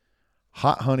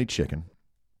 Hot honey chicken,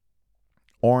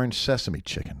 orange sesame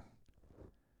chicken,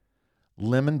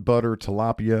 lemon butter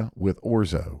tilapia with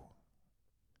orzo,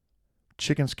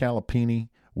 chicken scallopini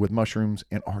with mushrooms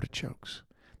and artichokes.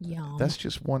 Yum. That's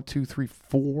just 4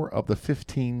 of the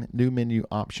 15 new menu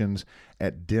options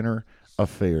at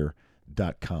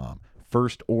dinneraffair.com.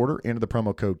 First order, enter the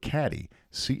promo code CADDY,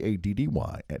 CADDY,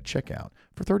 at checkout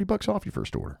for $30 off your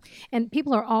first order. And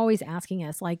people are always asking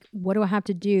us, like, what do I have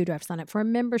to do? Do I have to sign up for a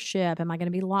membership? Am I going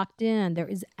to be locked in? There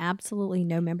is absolutely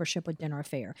no membership with Dinner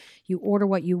Affair. You order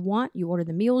what you want, you order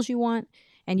the meals you want,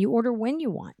 and you order when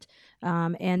you want.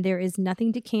 And there is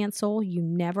nothing to cancel. You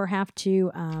never have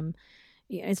to...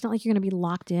 it's not like you're going to be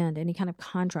locked in to any kind of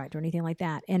contract or anything like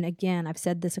that. And again, I've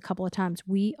said this a couple of times.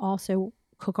 We also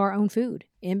cook our own food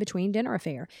in between Dinner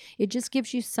Affair. It just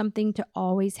gives you something to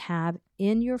always have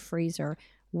in your freezer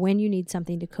when you need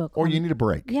something to cook. Or you need a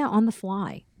break. Yeah, on the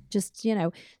fly. Just,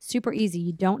 super easy.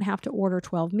 You don't have to order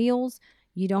 12 meals.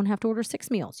 You don't have to order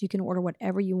 6 meals. You can order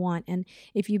whatever you want. And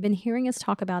if you've been hearing us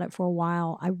talk about it for a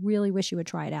while, I really wish you would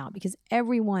try it out, because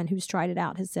everyone who's tried it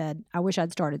out has said, I wish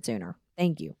I'd started sooner.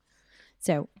 Thank you.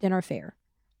 So, Dinner Affair.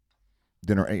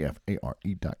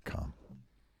 dinnerafare.com.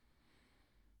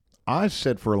 I've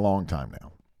said for a long time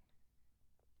now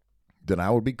that I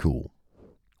would be cool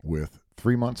with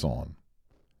 3 months on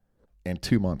and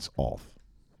 2 months off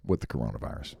with the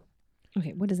coronavirus.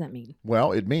 Okay, what does that mean?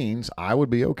 Well, it means I would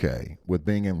be okay with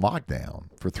being in lockdown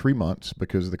for 3 months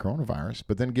because of the coronavirus,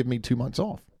 but then give me 2 months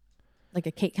off. Like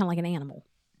a cake, kind of like an animal.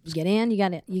 You get in, you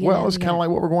got it. Well, it's kind of like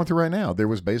what we're going through right now. There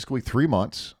was basically 3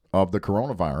 months of the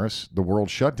coronavirus. The world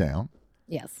shut down.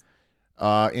 Yes.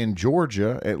 In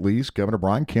Georgia, at least, Governor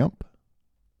Brian Kemp,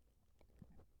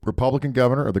 Republican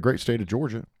governor of the great state of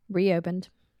Georgia, Reopened.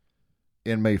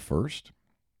 in May 1st.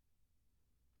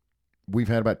 We've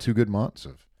had about 2 good months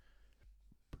of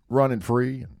running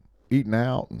free and eating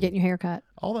out and Getting your hair cut.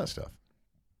 all that stuff.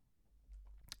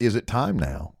 Is it time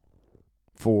now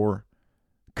for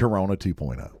Corona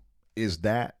 2.0? Is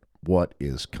that what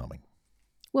is coming?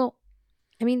 Well,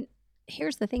 I mean,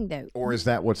 here's the thing, though. Or is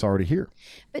that what's already here?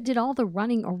 But did all the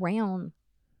running around,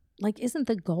 like, isn't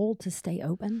the goal to stay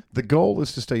open? The goal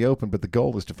is to stay open, but the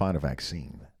goal is to find a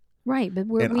vaccine. Right, but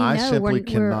And I simply we're a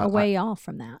cannot- way off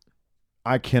from that.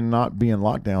 I cannot be in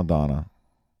lockdown, Donna,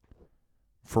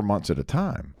 for months at a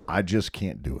time. I just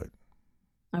can't do it.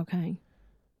 Okay.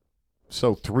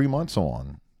 So 3 months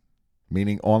on,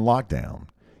 meaning on lockdown,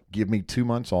 give me 2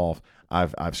 months off.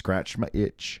 I've scratched my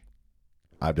itch.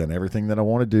 I've done everything that I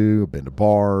want to do. I've been to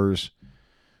bars,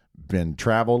 been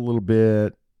traveled a little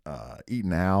bit,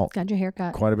 eaten out Got your hair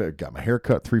cut. quite a bit. Got my hair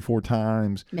cut 3-4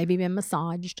 times, Maybe been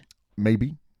massaged.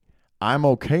 maybe. I'm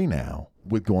okay now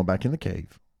with going back in the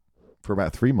cave for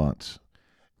about 3 months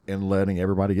and letting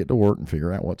everybody get to work and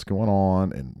figure out what's going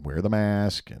on and wear the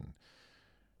mask and,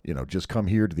 you know, just come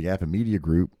here to the App and Media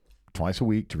Group twice a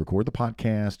week to record the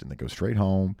podcast and then go straight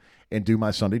home and do my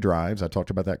Sunday drives. I talked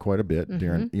about that quite a bit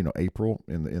during, April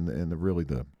in the really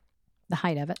the The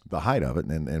height of it.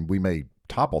 and we may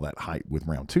topple that height with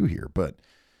round 2 here, but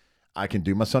I can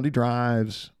do my Sunday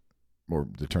drives, or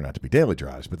they turn out to be daily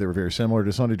drives, but they were very similar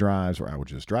to Sunday drives where I would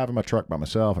just drive in my truck by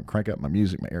myself and crank up my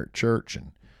music, my Eric Church,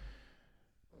 and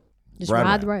Just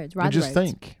ride the around. roads. And Ride the just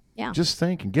roads. think. Yeah. Just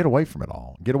think and get away from it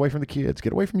all. Get away from the kids.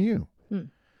 Get away from you.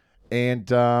 And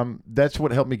that's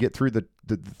what helped me get through the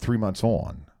 3 months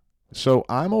on. So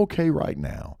I'm okay right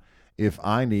now if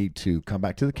I need to come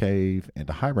back to the cave and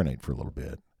to hibernate for a little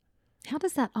bit. How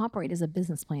does that operate as a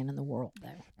business plan in the world,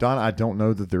 though? Don, I don't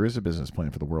know that there is a business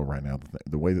plan for the world right now,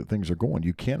 the way that things are going.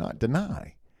 You cannot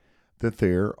deny that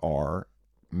there are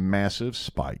massive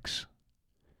spikes.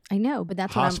 I know, but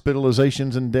that's what I'm...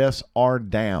 Hospitalizations and deaths are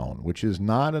down, which is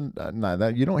not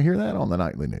that you don't hear that on the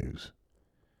nightly news.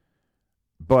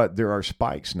 But there are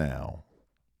spikes now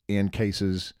in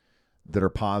cases that are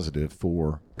positive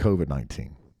for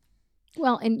COVID-19.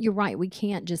 Well, and you're right. We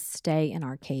can't just stay in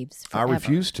our caves forever. I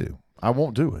refuse to. I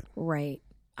won't do it. Right.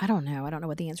 I don't know. I don't know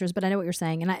what the answer is, but I know what you're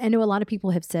saying. And I know a lot of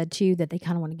people have said, too, that they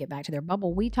kind of want to get back to their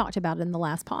bubble. We talked about it in the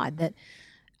last pod that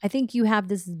I think you have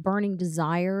this burning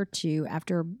desire to,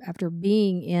 after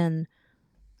being in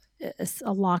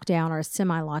a lockdown or a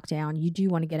semi-lockdown, you do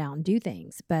want to get out and do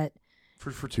things. But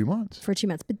For 2 months. for 2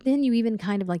 months. But then you even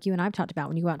kind of, like you and I've talked about,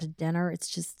 when you go out to dinner, it's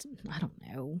just, I don't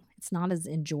know, it's not as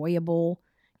enjoyable.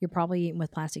 You're probably eating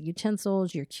with plastic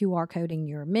utensils. You're QR coding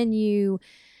your menu.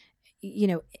 You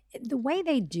know, the way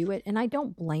they do it, and I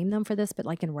don't blame them for this, but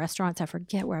like in restaurants, I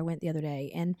forget where I went the other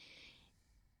day, and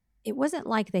it wasn't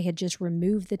like they had just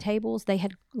removed the tables. They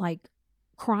had like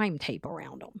crime tape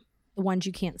around them, the ones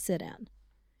you can't sit in.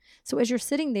 So as you're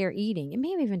sitting there eating, it may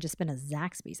have even just been a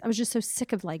Zaxby's. I was just so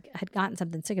sick of I had gotten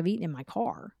something sick of eating in my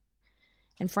car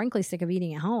and frankly sick of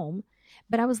eating at home.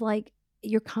 But I was like,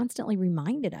 you're constantly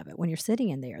reminded of it when you're sitting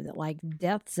in there that like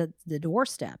death's at the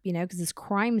doorstep, you know, because this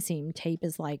crime scene tape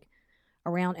is like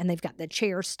around and they've got the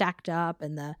chairs stacked up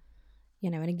and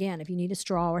and again, if you need a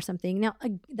straw or something. Now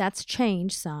that's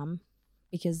changed some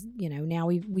because, now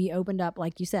we opened up,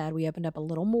 like you said, we opened up a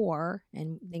little more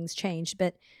and things changed.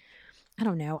 But I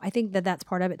don't know. I think that that's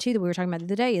part of it too that we were talking about the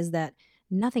other day is that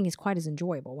nothing is quite as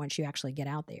enjoyable once you actually get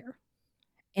out there.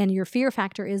 And your fear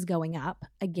factor is going up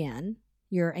again.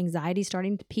 Your anxiety is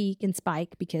starting to peak and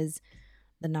spike because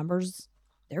the numbers,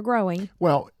 they're growing.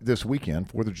 Well, this weekend,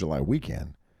 4th of July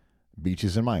weekend,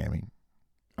 beaches in Miami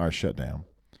are shut down.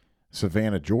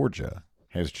 Savannah, Georgia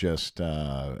has just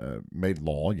made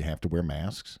law. You have to wear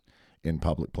masks in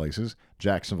public places.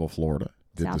 Jacksonville, Florida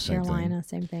did South the same Carolina,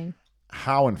 thing. same thing.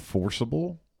 How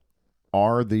enforceable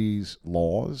are these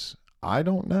laws? I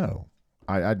don't know.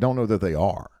 I don't know that they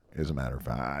are, as a matter of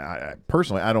fact. I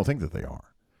personally, I don't think that they are.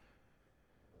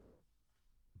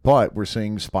 But we're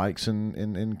seeing spikes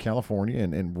in California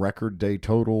and record day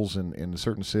totals in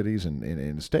certain cities and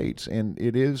in states. And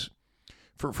it is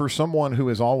for someone who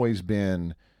has always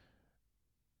been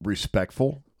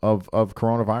respectful of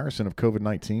coronavirus and of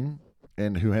COVID-19,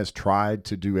 and who has tried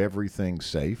to do everything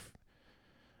safe,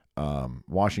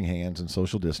 washing hands and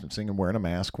social distancing and wearing a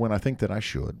mask when I think that I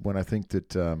should, when I think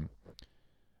that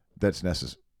that's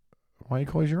necessary. Why you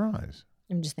close your eyes?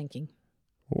 I'm just thinking.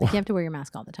 You have to wear your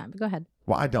mask all the time, but go ahead.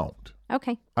 Well, I don't.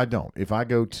 Okay. I don't. If I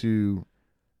go to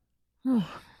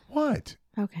what?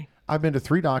 Okay. I've been to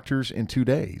 3 doctors in 2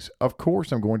 days. Of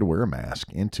course, I'm going to wear a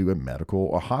mask into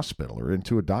a hospital or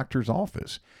into a doctor's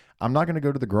office. I'm not going to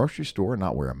go to the grocery store and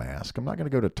not wear a mask. I'm not going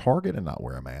to go to Target and not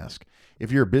wear a mask.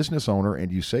 If you're a business owner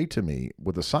and you say to me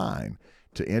with a sign,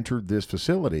 to enter this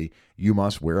facility, you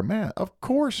must wear a mask. Of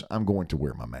course, I'm going to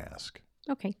wear my mask.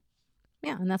 Okay.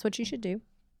 Yeah, and that's what you should do.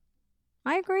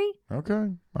 I agree.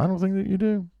 Okay. I don't think that you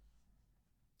do.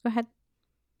 Go ahead.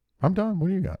 I'm done. What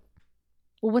do you got?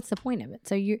 Well, what's the point of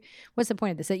it? What's the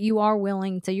point of this? That you are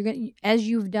willing, so you're going, as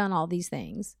you've done all these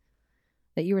things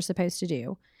that you were supposed to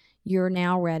do, you're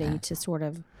now ready to sort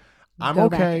of I'm go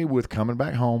okay back, with coming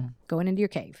back home, going into your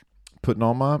cave. putting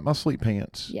on my sleep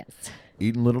pants, Yes.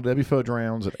 eating Little Debbie fudge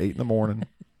rounds at 8 in the morning,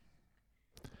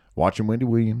 watching Wendy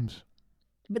Williams.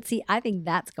 But see, I think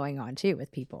that's going on too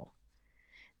with people.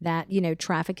 That,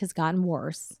 traffic has gotten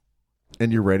worse.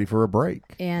 And you're ready for a break.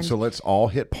 And so let's all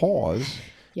hit pause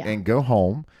and go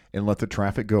home and let the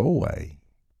traffic go away.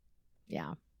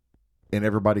 Yeah. And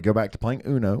everybody go back to playing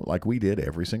Uno like we did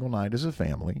every single night as a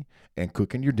family and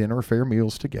cooking your dinner affair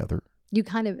meals together. You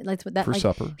kind of, that's what that, for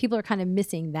supper. People are kind of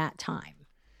missing that time.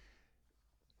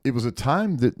 It was a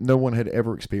time that no one had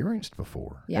ever experienced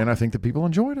before. Yeah. And I think that people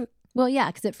enjoyed it. Well, yeah,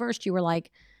 because at first you were like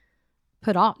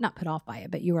not put off by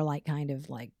it, but you were like kind of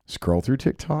like scroll through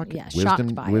TikTok,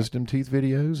 shocked by wisdom teeth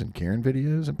videos and Karen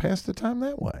videos and pass the time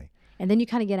that way. And then you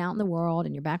kind of get out in the world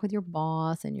and you're back with your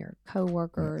boss and your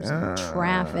coworkers and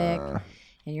traffic,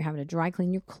 and you're having to dry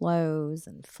clean your clothes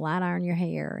and flat iron your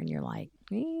hair, and you're like,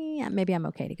 maybe I'm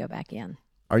okay to go back in.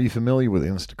 Are you familiar with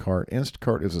Instacart?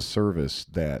 Instacart is a service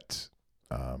that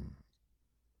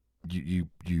you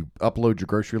upload your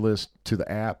grocery list to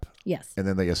the app. Yes. And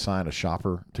then they assign a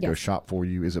shopper to go shop for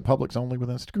you. Is it Publix only with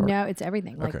Instacart? No, it's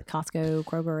everything. Like Costco,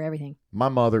 Kroger, everything. My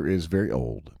mother is very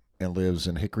old and lives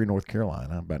in Hickory, North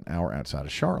Carolina, about an hour outside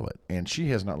of Charlotte. And she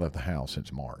has not left the house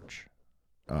since March.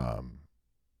 I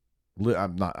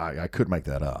could make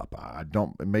that up. I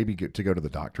don't, maybe get to go to the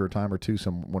doctor a time or two.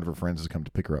 One of her friends has come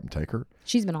to pick her up and take her.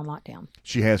 She's been on lockdown.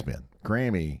 She has been.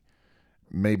 Grammy,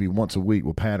 maybe once a week,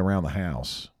 will pad around the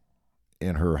house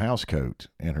in her house coat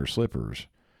and her slippers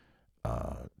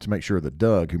to make sure that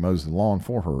Doug, who mows the lawn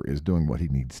for her, is doing what he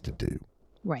needs to do.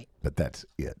 Right. But that's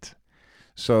it.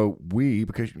 So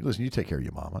because listen, you take care of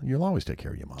your mama. You'll always take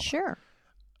care of your mama. Sure.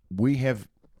 We have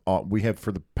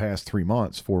for the past 4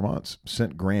 months,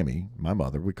 sent Grammy, my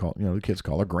mother, we call, the kids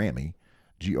call her Grammy,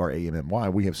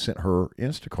 Grammy. We have sent her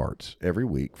Instacarts every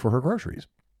week for her groceries.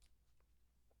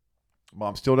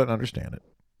 Mom still doesn't understand it,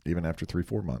 even after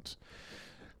 3-4 months.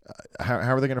 How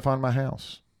are they going to find my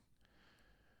house?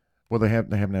 Well, they have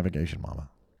navigation, Mama.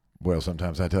 Well,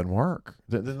 sometimes that doesn't work.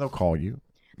 Then they'll call you.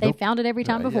 They found it every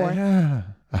time before. Yeah.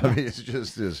 I mean, it's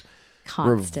just this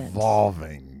constant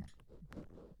revolving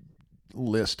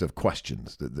list of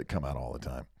questions that come out all the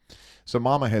time. So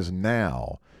Mama has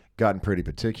now gotten pretty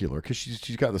particular because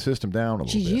she's got the system down a little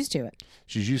bit. She's used to it.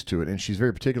 She's used to it, and she's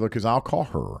very particular because I'll call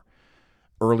her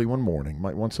early one morning,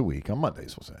 once a week, on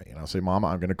Mondays we'll say, and I'll say, Mama,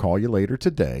 I'm going to call you later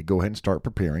today. Go ahead and start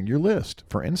preparing your list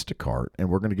for Instacart, and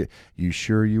we're going to you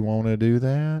sure you want to do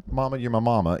that? Mama, you're my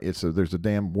mama. There's a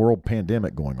damn world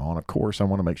pandemic going on. Of course, I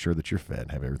want to make sure that you're fed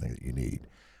and have everything that you need.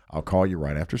 I'll call you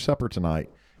right after supper tonight.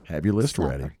 Have your list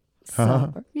ready.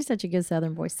 Supper. You're such a good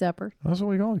Southern boy. Supper. That's what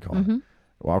we call it.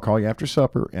 Well, I'll call you after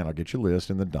supper, and I'll get your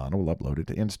list, and then Donna will upload it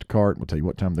to Instacart. We'll tell you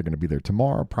what time they're going to be there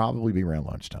tomorrow. Probably be around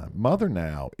lunchtime. Mother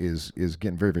now is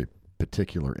getting very, very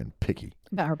particular and picky.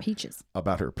 About her peaches.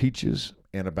 About her peaches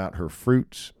and about her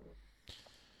fruits.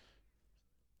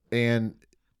 And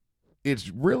it's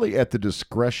really at the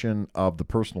discretion of the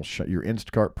your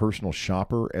Instacart personal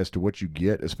shopper as to what you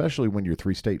get, especially when you're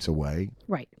 3 states away.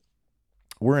 Right.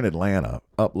 We're in Atlanta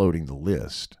uploading the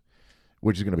list,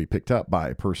 which is going to be picked up by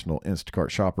a personal Instacart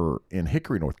shopper in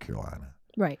Hickory, North Carolina.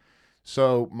 Right.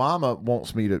 So Mama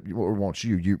wants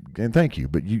you, and thank you,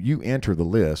 but you enter the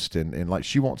list, and like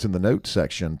she wants in the notes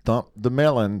section, thump the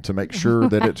melon to make sure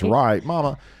that it's right.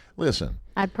 Mama, listen.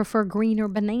 I'd prefer greener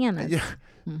bananas. Yeah.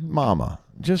 Mama,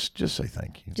 just say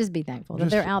thank you. Just be thankful that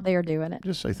they're out there doing it.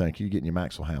 Just say thank you. You're getting your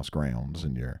Maxwell House grounds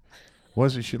and your... What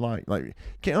is it she like? Let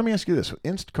me ask you this.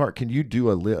 Instacart, can you do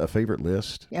a favorite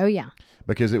list? Oh, yeah.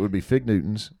 Because it would be Fig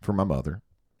Newtons for my mother.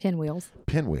 Pinwheels.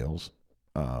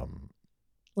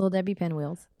 Little Debbie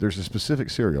pinwheels. There's a specific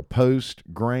cereal: Post,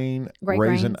 Grain, Great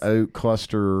Raisin, Grains. Oat,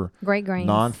 Cluster, Great grains.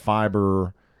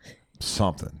 non-fiber,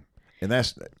 something. And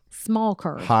that's Small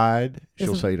curd. Hyde.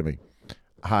 She'll Isn't- say to me,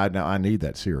 Hyde, now I need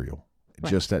that cereal. Right.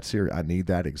 Just that cereal. I need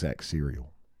that exact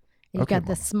cereal. You've Okay, got the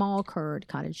Mama. small curd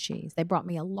cottage cheese. They brought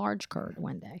me a large curd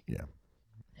one day. Yeah.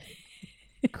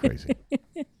 Crazy.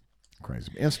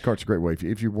 Crazy. Instacart's a great way.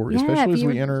 If you worry, Yeah, especially if as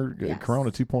we you- enter yes.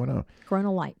 Corona 2.0,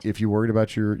 Corona Light. if you're worried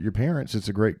about your parents, it's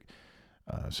a great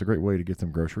way to get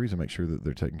them groceries and make sure that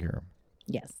they're taken care of.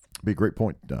 Yes. Be a great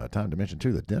time to mention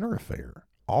too. The dinner affair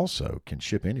also can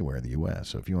ship anywhere in the U.S.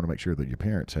 So if you want to make sure that your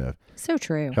parents have So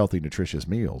true. healthy, nutritious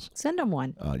meals, Send them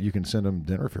one. you can send them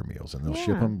dinner affair meals, and they'll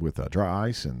ship Yeah. them with dry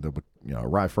ice, and they'll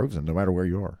arrive frozen no matter where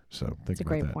you are. So think a about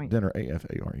great that. point.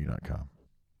 DinnerAFARE.com.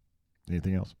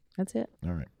 Anything else? That's it.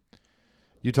 All right.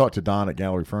 You talked to Don at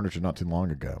Gallery Furniture not too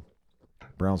long ago.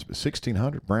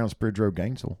 1600 Browns Bridge Road,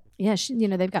 Gainesville. Yeah,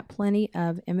 they've got plenty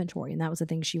of inventory, and that was the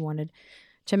thing she wanted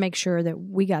to make sure that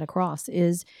we got across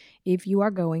is if you are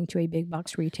going to a big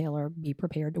box retailer, be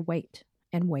prepared to wait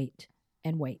and wait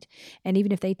and wait. And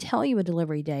even if they tell you a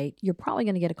delivery date, you're probably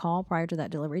going to get a call prior to that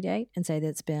delivery date and say that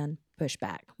it's been pushed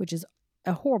back, which is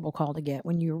a horrible call to get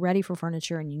when you're ready for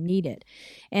furniture and you need it.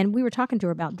 And we were talking to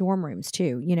her about dorm rooms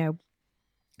too.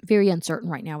 Very uncertain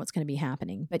right now what's going to be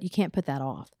happening, but you can't put that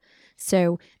off.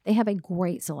 So they have a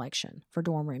great selection for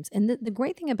dorm rooms. And the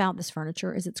great thing about this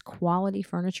furniture is it's quality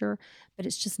furniture, but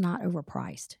it's just not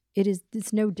overpriced.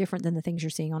 It's no different than the things you're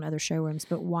seeing on other showrooms.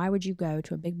 But why would you go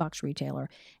to a big box retailer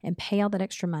and pay all that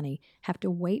extra money, have to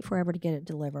wait forever to get it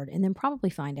delivered, and then probably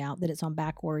find out that it's on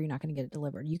back order, you're not going to get it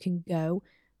delivered? You can go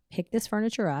pick this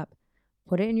furniture up,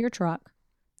 put it in your truck,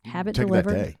 have it Take it that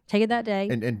delivered. day. Take it that day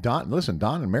And Don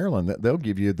and Maryland, they'll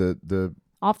give you the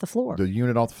off the floor.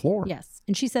 unit off the floor. Yes.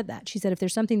 And she said that. She said if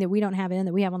there's something that we don't have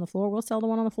that we have on the floor, we'll sell the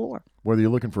one on the floor. Whether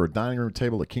you're looking for a dining room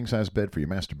table, a king-size bed for your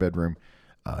master bedroom,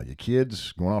 your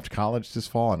kids going off to college this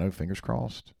fall, I know, fingers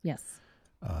crossed, Yes.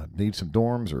 need some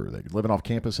dorms, or they're living off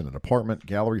campus in an apartment,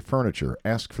 Gallery Furniture,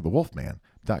 ask for the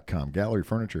Wolfman.com. Gallery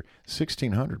Furniture,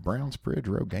 1600 Browns Bridge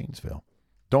Road, Gainesville.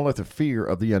 Don't let the fear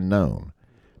of the unknown,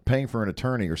 paying for an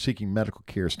attorney, or seeking medical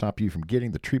care stop you from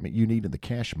getting the treatment you need and the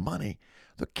cash money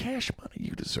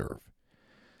you deserve.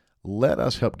 Let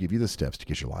us help give you the steps to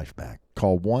get your life back.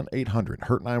 Call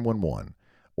 1-800-HURT-911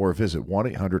 or visit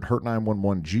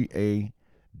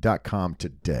 1-800-HURT-911-GA.com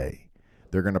today.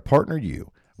 They're going to partner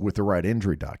you with the right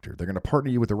injury doctor. They're going to partner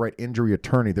you with the right injury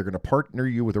attorney. They're going to partner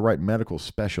you with the right medical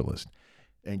specialist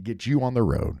and get you on the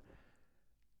road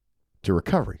to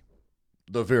recovery,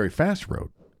 the very fast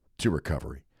road to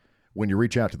recovery. When you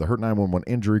reach out to the Hurt 911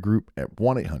 Injury Group at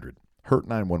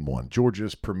 1-800-HURT-911,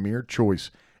 Georgia's premier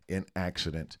choice in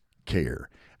accident care.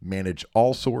 Manage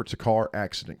all sorts of car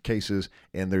accident cases,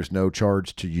 and there's no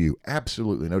charge to you.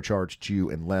 Absolutely no charge to you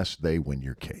unless they win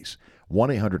your case.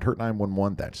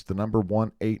 1-800-HURT-911. That's the number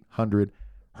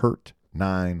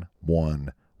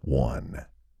 1-800-HURT-911.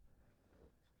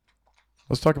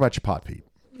 Let's talk about your pot, Pete.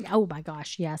 Oh my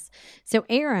gosh, yes. So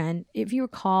Aaron, if you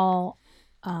recall,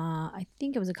 I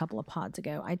think it was a couple of pods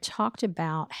ago, I talked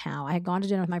about how I had gone to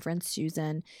dinner with my friend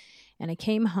Susan, and I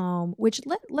came home, which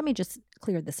let me just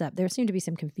clear this up. There seemed to be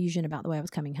some confusion about the way I was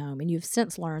coming home, and you've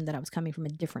since learned that I was coming from a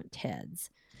different Ted's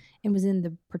and was in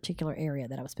the particular area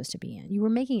that I was supposed to be in. You were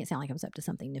making it sound like I was up to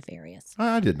something nefarious.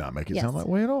 I did not make it sound Yes, that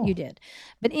way at all. You did.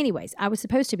 But anyways, I was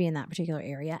supposed to be in that particular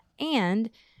area, and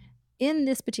in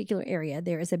this particular area,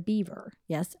 there is a beaver.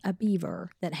 Yes, a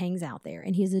beaver that hangs out there,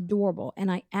 and he's adorable.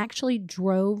 And I actually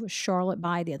drove Charlotte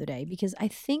by the other day because I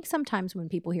think sometimes when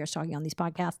people hear us talking on these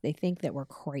podcasts, they think that we're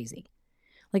crazy.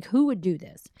 Like, who would do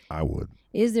this? I would.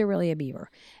 Is there really a beaver?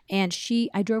 And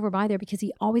I drove her by there because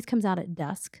he always comes out at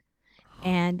dusk.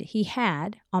 And he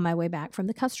had, on my way back from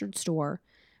the custard store,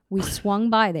 we swung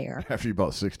by there. After you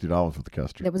bought $60 for the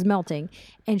custard. That was melting,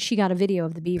 and she got a video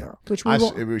of the beaver, which we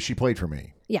will, She played for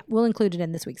me. yeah, we'll include it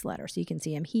in this week's letter so you can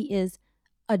see him. He is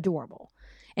adorable,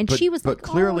 and But, she was but like,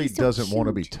 clearly "Oh, he's so doesn't want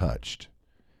to be cute." touched.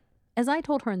 As I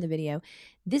told her in the video,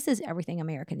 this is everything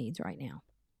America needs right now.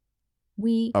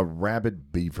 A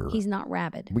rabid beaver. He's not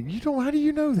rabid. Well, you don't. How do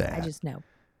you know that? I just know.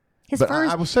 His But fur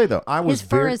I will say though, his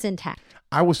fur is intact.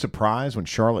 I was surprised when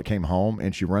Charlotte came home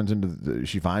and she runs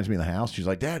she finds me in the house. She's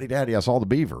like, "Daddy, I saw the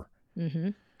beaver." Mm-hmm.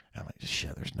 I'm like,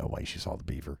 "Shit, there's no way she saw the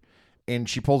beaver." And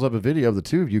she pulls up a video of the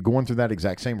two of you going through that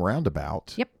exact same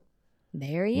roundabout. Yep.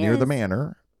 There he near is. the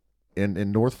manor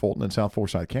in North Fulton in South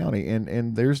Forsyth County.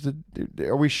 And there's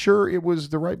are we sure it was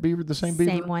the right beaver, the same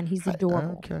beaver? Same one. He's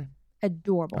adorable. Okay.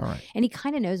 Adorable. All right. And he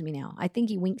kind of knows me now. I think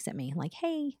he winks at me like,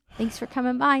 "Hey, thanks for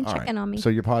coming by and All checking right. on me." So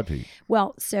your pod Pete.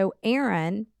 Well, so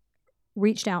Aaron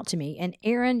reached out to me, and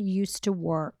Aaron used to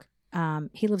work.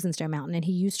 He lives in Stone Mountain, and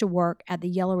he used to work at the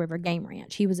Yellow River Game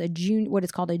Ranch. He was what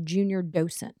is called a junior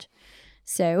docent.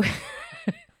 So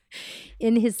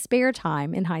in his spare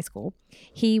time in high school,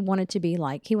 he wanted to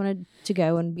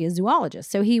go and be a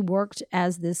zoologist. So he worked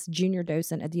as this junior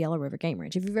docent at the Yellow River Game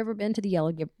Ranch. If you've ever been to the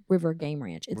Yellow River Game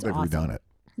Ranch, it's They've awesome. redone it.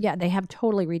 Yeah, they have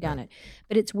totally redone it.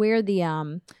 But it's where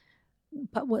the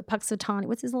Puxatawny,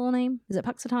 what's his little name? Is it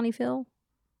Puxatawny Phil?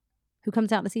 Who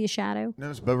comes out to see a shadow? No,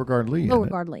 it's Beauregard Lee.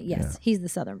 Beauregard Lee, yes. Yeah. He's the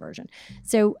southern version.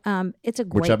 So it's a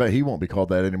great... Which I bet he won't be called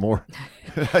that anymore.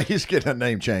 He's getting a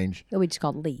name change. We just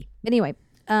called Lee. Anyway,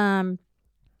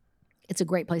 it's a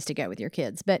great place to go with your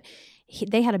kids. But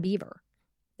they had a beaver.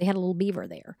 They had a little beaver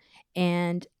there.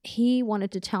 And he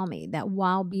wanted to tell me that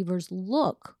while beavers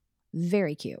look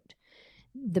very cute,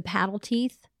 the paddle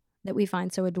teeth that we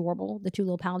find so adorable, the two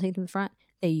little paddle teeth in the front,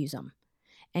 they use them.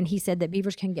 And he said that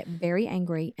beavers can get very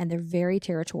angry and they're very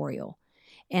territorial.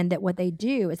 And that what they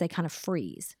do is they kind of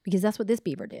freeze, because that's what this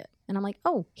beaver did. And I'm like,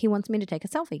 oh, he wants me to take a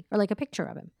selfie or like a picture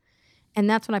of him. And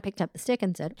that's when I picked up the stick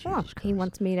and said, oh, he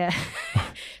wants me to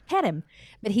pet him.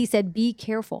 But he said, be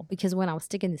careful, because when I was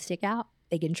sticking the stick out,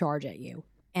 they can charge at you.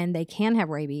 And they can have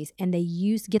rabies. And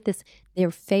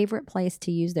their favorite place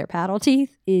to use their paddle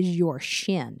teeth is your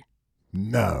shin.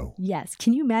 No. Yes.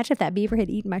 Can you imagine if that beaver had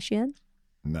eaten my shin?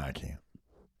 No, I can't.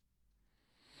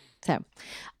 So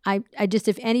I just,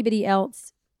 if anybody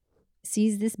else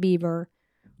sees this beaver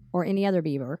or any other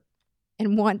beaver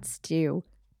and wants to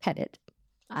pet it,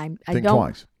 I Think don't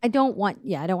twice. I don't want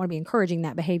to be encouraging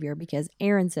that behavior, because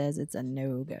Aaron says it's a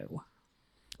no-go.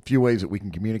 A few ways that we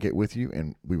can communicate with you,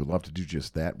 and we would love to do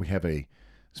just that. We have a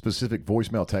specific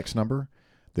voicemail text number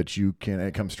that you can,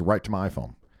 it comes right to my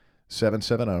iPhone,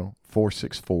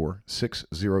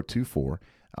 770-464-6024.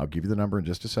 I'll give you the number in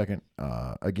just a second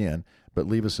again, but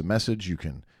leave us a message. You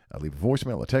can leave a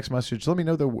voicemail, a text message. Let me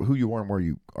know who you are and where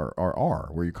you are,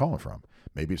 where you're calling from.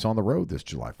 Maybe it's on the road this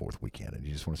July 4th weekend, and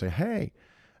you just want to say, hey,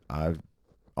 I've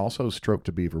also stroked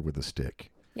a beaver with a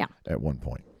stick at one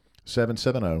point.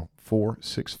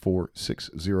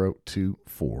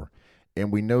 770-464-6024.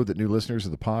 And we know that new listeners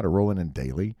of the pod are rolling in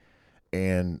daily,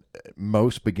 and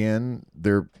most begin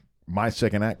their My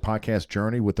Second Act podcast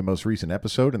journey with the most recent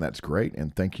episode, and that's great.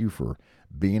 And thank you for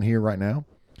being here right now.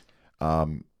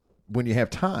 When you have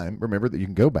time, remember that you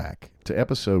can go back to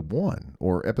episode 1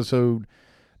 or episode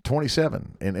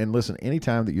 27 and listen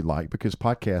anytime that you like, because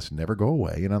podcasts never go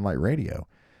away. And unlike radio,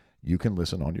 you can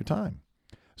listen on your time.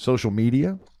 Social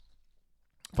media,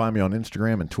 find me on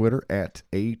Instagram and Twitter at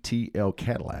ATL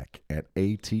Cadillac, at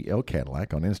ATL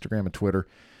Cadillac on Instagram and Twitter,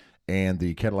 and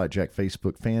the Cadillac Jack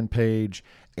Facebook fan page.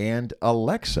 And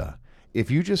Alexa, if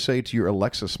you just say to your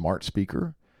Alexa smart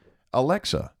speaker,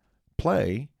 Alexa,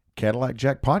 play Cadillac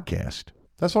Jack podcast,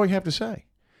 that's all you have to say.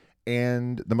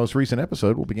 And the most recent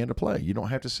episode will begin to play. You don't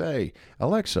have to say,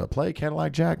 Alexa, play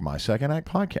Cadillac Jack, My Second Act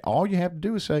podcast. All you have to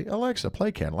do is say, Alexa,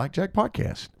 play Cadillac Jack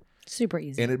podcast. Super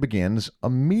easy. And it begins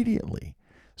immediately.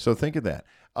 So think of that.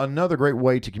 Another great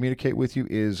way to communicate with you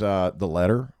is the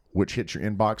letter, which hits your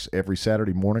inbox every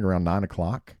Saturday morning around 9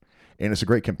 o'clock. And it's a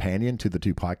great companion to the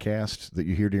two podcasts that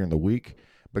you hear during the week,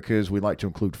 because we like to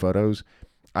include photos.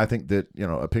 I think that,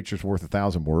 a picture's worth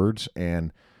 1,000 words.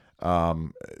 And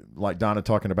like Donna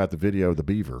talking about the video of the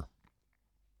beaver,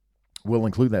 we'll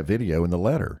include that video in the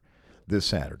letter this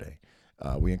Saturday.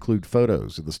 We include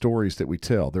photos of the stories that we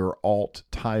tell. There are alt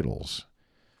titles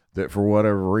that, for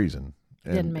whatever reason,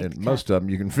 and most of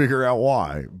them you can figure out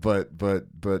why, but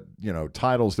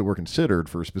titles that were considered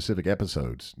for specific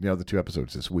episodes. The 2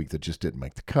 episodes this week that just didn't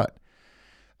make the cut.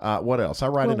 What else? I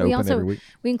write an open every week.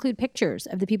 We include pictures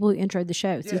of the people who introed the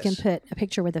show, so you can put a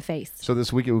picture with a face. So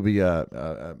this week it would be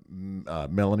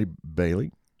Melanie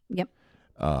Bailey. Yep.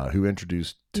 Who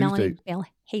introduced Tuesday?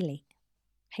 Melanie Haley.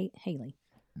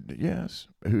 Yes,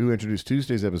 who introduced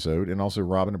Tuesday's episode, and also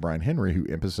Robin and Brian Henry, who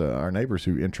our neighbors,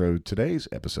 who introed today's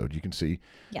episode. You can see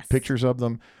pictures of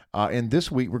them. And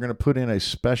this week we're going to put in a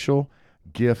special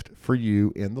gift for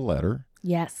you in the letter.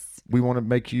 Yes. We want to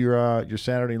make your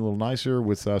Saturday a little nicer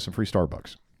with some free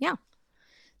Starbucks. Yeah.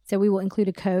 So we will include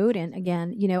a code. And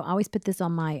again, I always put this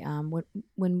on my,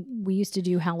 when we used to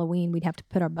do Halloween, we'd have to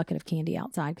put our bucket of candy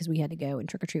outside because we had to go and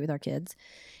trick or treat with our kids.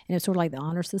 And it's sort of like the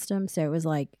honor system. So it was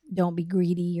like, don't be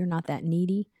greedy. You're not that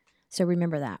needy. So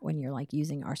remember that when you're like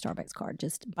using our Starbucks card,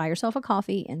 just buy yourself a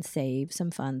coffee and save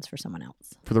some funds for someone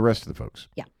else. For the rest of the folks.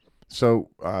 Yeah.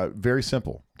 So very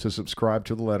simple to subscribe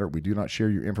to the letter. We do not share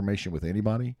your information with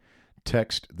anybody.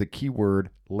 Text the keyword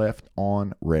left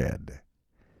on red.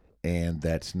 And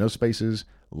that's no spaces,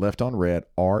 left on red,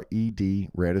 R-E-D,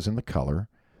 red is in the color,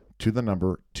 to the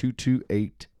number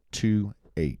 228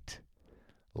 22828.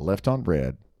 Left on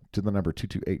Red to the number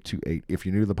 22828. If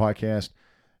you're new to the podcast,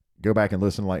 go back and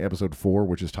listen to like episode 4,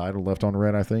 which is titled Left on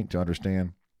Red, I think, to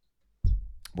understand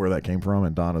where that came from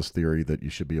and Donna's theory that you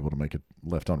should be able to make a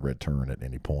left on red turn at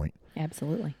any point.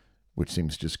 Absolutely. Which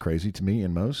seems just crazy to me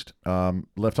and most.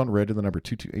 Left on Red to the number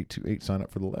 22828. Sign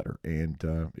up for the letter.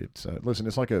 And it's, listen,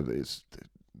 it's like it's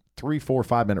 3, 4,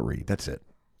 5 minute read. That's it.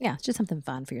 Yeah, it's just something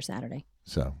fun for your Saturday.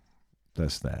 So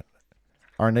that's that.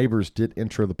 Our neighbors did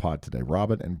intro the pod today,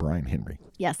 Robin and Brian Henry.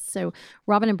 Yes. So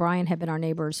Robin and Brian have been our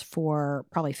neighbors for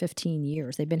probably 15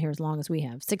 years. They've been here as long as we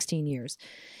have, 16 years.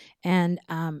 And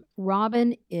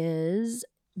Robin is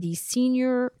the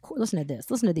senior, listen to this,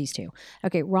 listen to these two.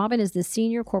 Okay, Robin is the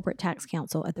senior corporate tax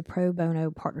counsel at the Pro Bono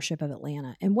Partnership of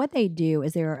Atlanta. And what they do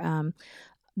is they're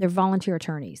volunteer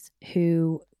attorneys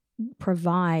who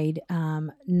provide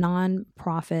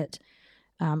nonprofit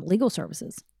legal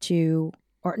services to,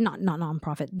 or not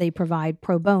nonprofit, they provide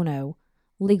pro bono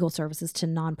legal services to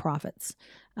nonprofits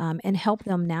and help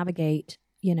them navigate,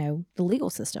 the legal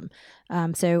system.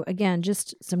 So again,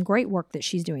 just some great work that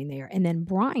she's doing there. And then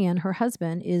Brian, her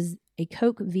husband, is a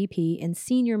Coke VP and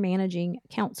senior managing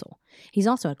counsel. He's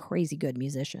also a crazy good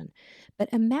musician. But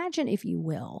imagine, if you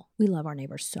will, we love our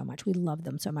neighbors so much. We love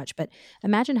them so much. But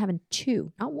imagine having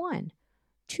 2, not 1,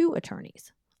 2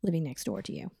 attorneys living next door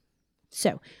to you.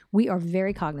 So we are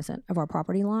very cognizant of our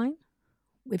property line.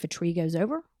 If a tree goes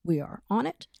over, we are on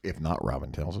it. If not,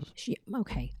 Robin tells us.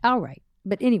 Okay. All right.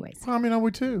 But anyways. Well, I mean, I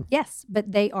would too. Yes.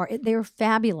 But they're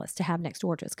fabulous to have next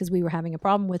door to us because we were having a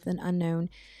problem with an unknown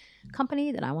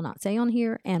company that I will not say on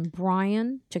here. And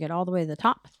Brian took it all the way to the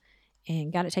top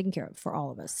and got it taken care of for all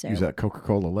of us. So use that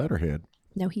Coca-Cola letterhead.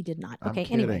 No, he did not. I'm Okay.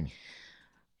 kidding.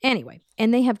 Anyway,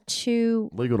 and they have 2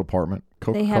 legal department,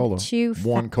 Coca-Cola. They have 2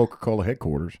 one Coca-Cola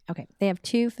headquarters. Okay. They have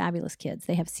 2 fabulous kids.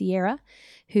 They have Sierra,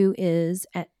 who is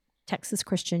at Texas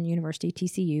Christian University,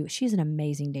 TCU. She's an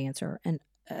amazing dancer and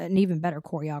an even better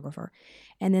choreographer.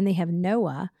 And then they have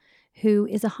Noah, who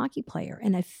is a hockey player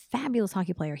and a fabulous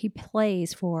hockey player. He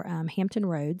plays for Hampton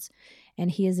Roads, and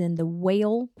he is in the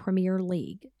Whale Premier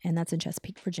League, and that's in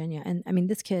Chesapeake, Virginia. And I mean,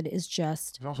 this kid is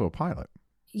just... He's also a pilot.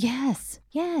 Yes.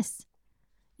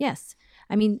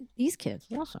 I mean, these kids,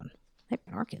 awesome. They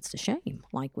put our kids to shame,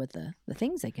 like with the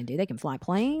things they can do. They can fly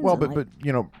planes. Well, but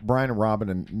Brian and Robin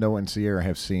and Noah and Sierra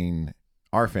have seen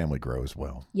our family grow as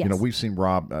well. Yes. We've seen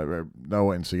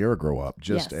Noah and Sierra grow up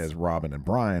just Yes. as Robin and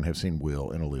Brian have seen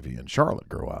Will and Olivia and Charlotte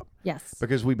grow up. Yes.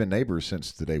 Because we've been neighbors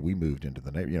since the day we moved into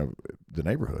the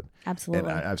neighborhood.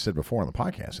 Absolutely. And I've said before on the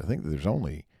podcast, I think that there's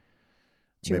only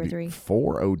 2 or maybe 3.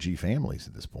 4 OG families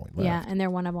at this point left. Yeah, and they're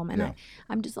one of them. And Yeah.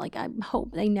 I'm just like, I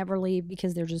hope they never leave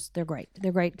because they're great.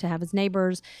 They're great to have as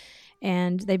neighbors.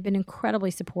 And they've been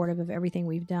incredibly supportive of everything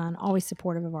we've done, always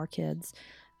supportive of our kids.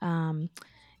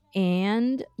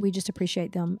 And we just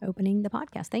appreciate them opening the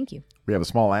podcast. Thank you. We have a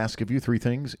small ask of you, 3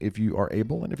 things, if you are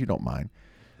able and if you don't mind.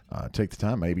 Take the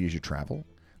time, maybe as you travel,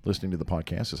 listening to the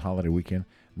podcast this holiday weekend.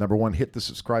 Number 1, hit the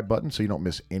subscribe button so you don't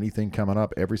miss anything coming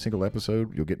up. Every single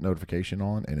episode you'll get notification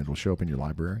on, and it'll show up in your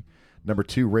library. Number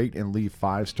 2, rate and leave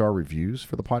 5-star reviews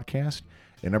for the podcast.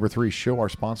 And number 3, show our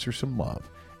sponsors some love.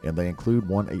 And they include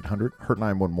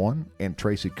 1-800-HURT-911 and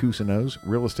Tracy Cousineau's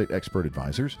Real Estate Expert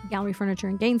Advisors. Gallery Furniture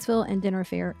in Gainesville and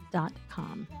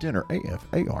dinneraffair.com.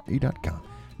 dinnerafare.com.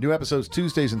 New episodes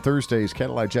Tuesdays and Thursdays.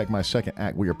 Cadillac Jack, my second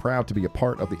act. We are proud to be a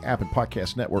part of the App and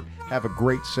Podcast Network. Have a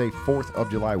great, safe 4th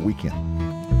of July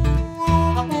weekend.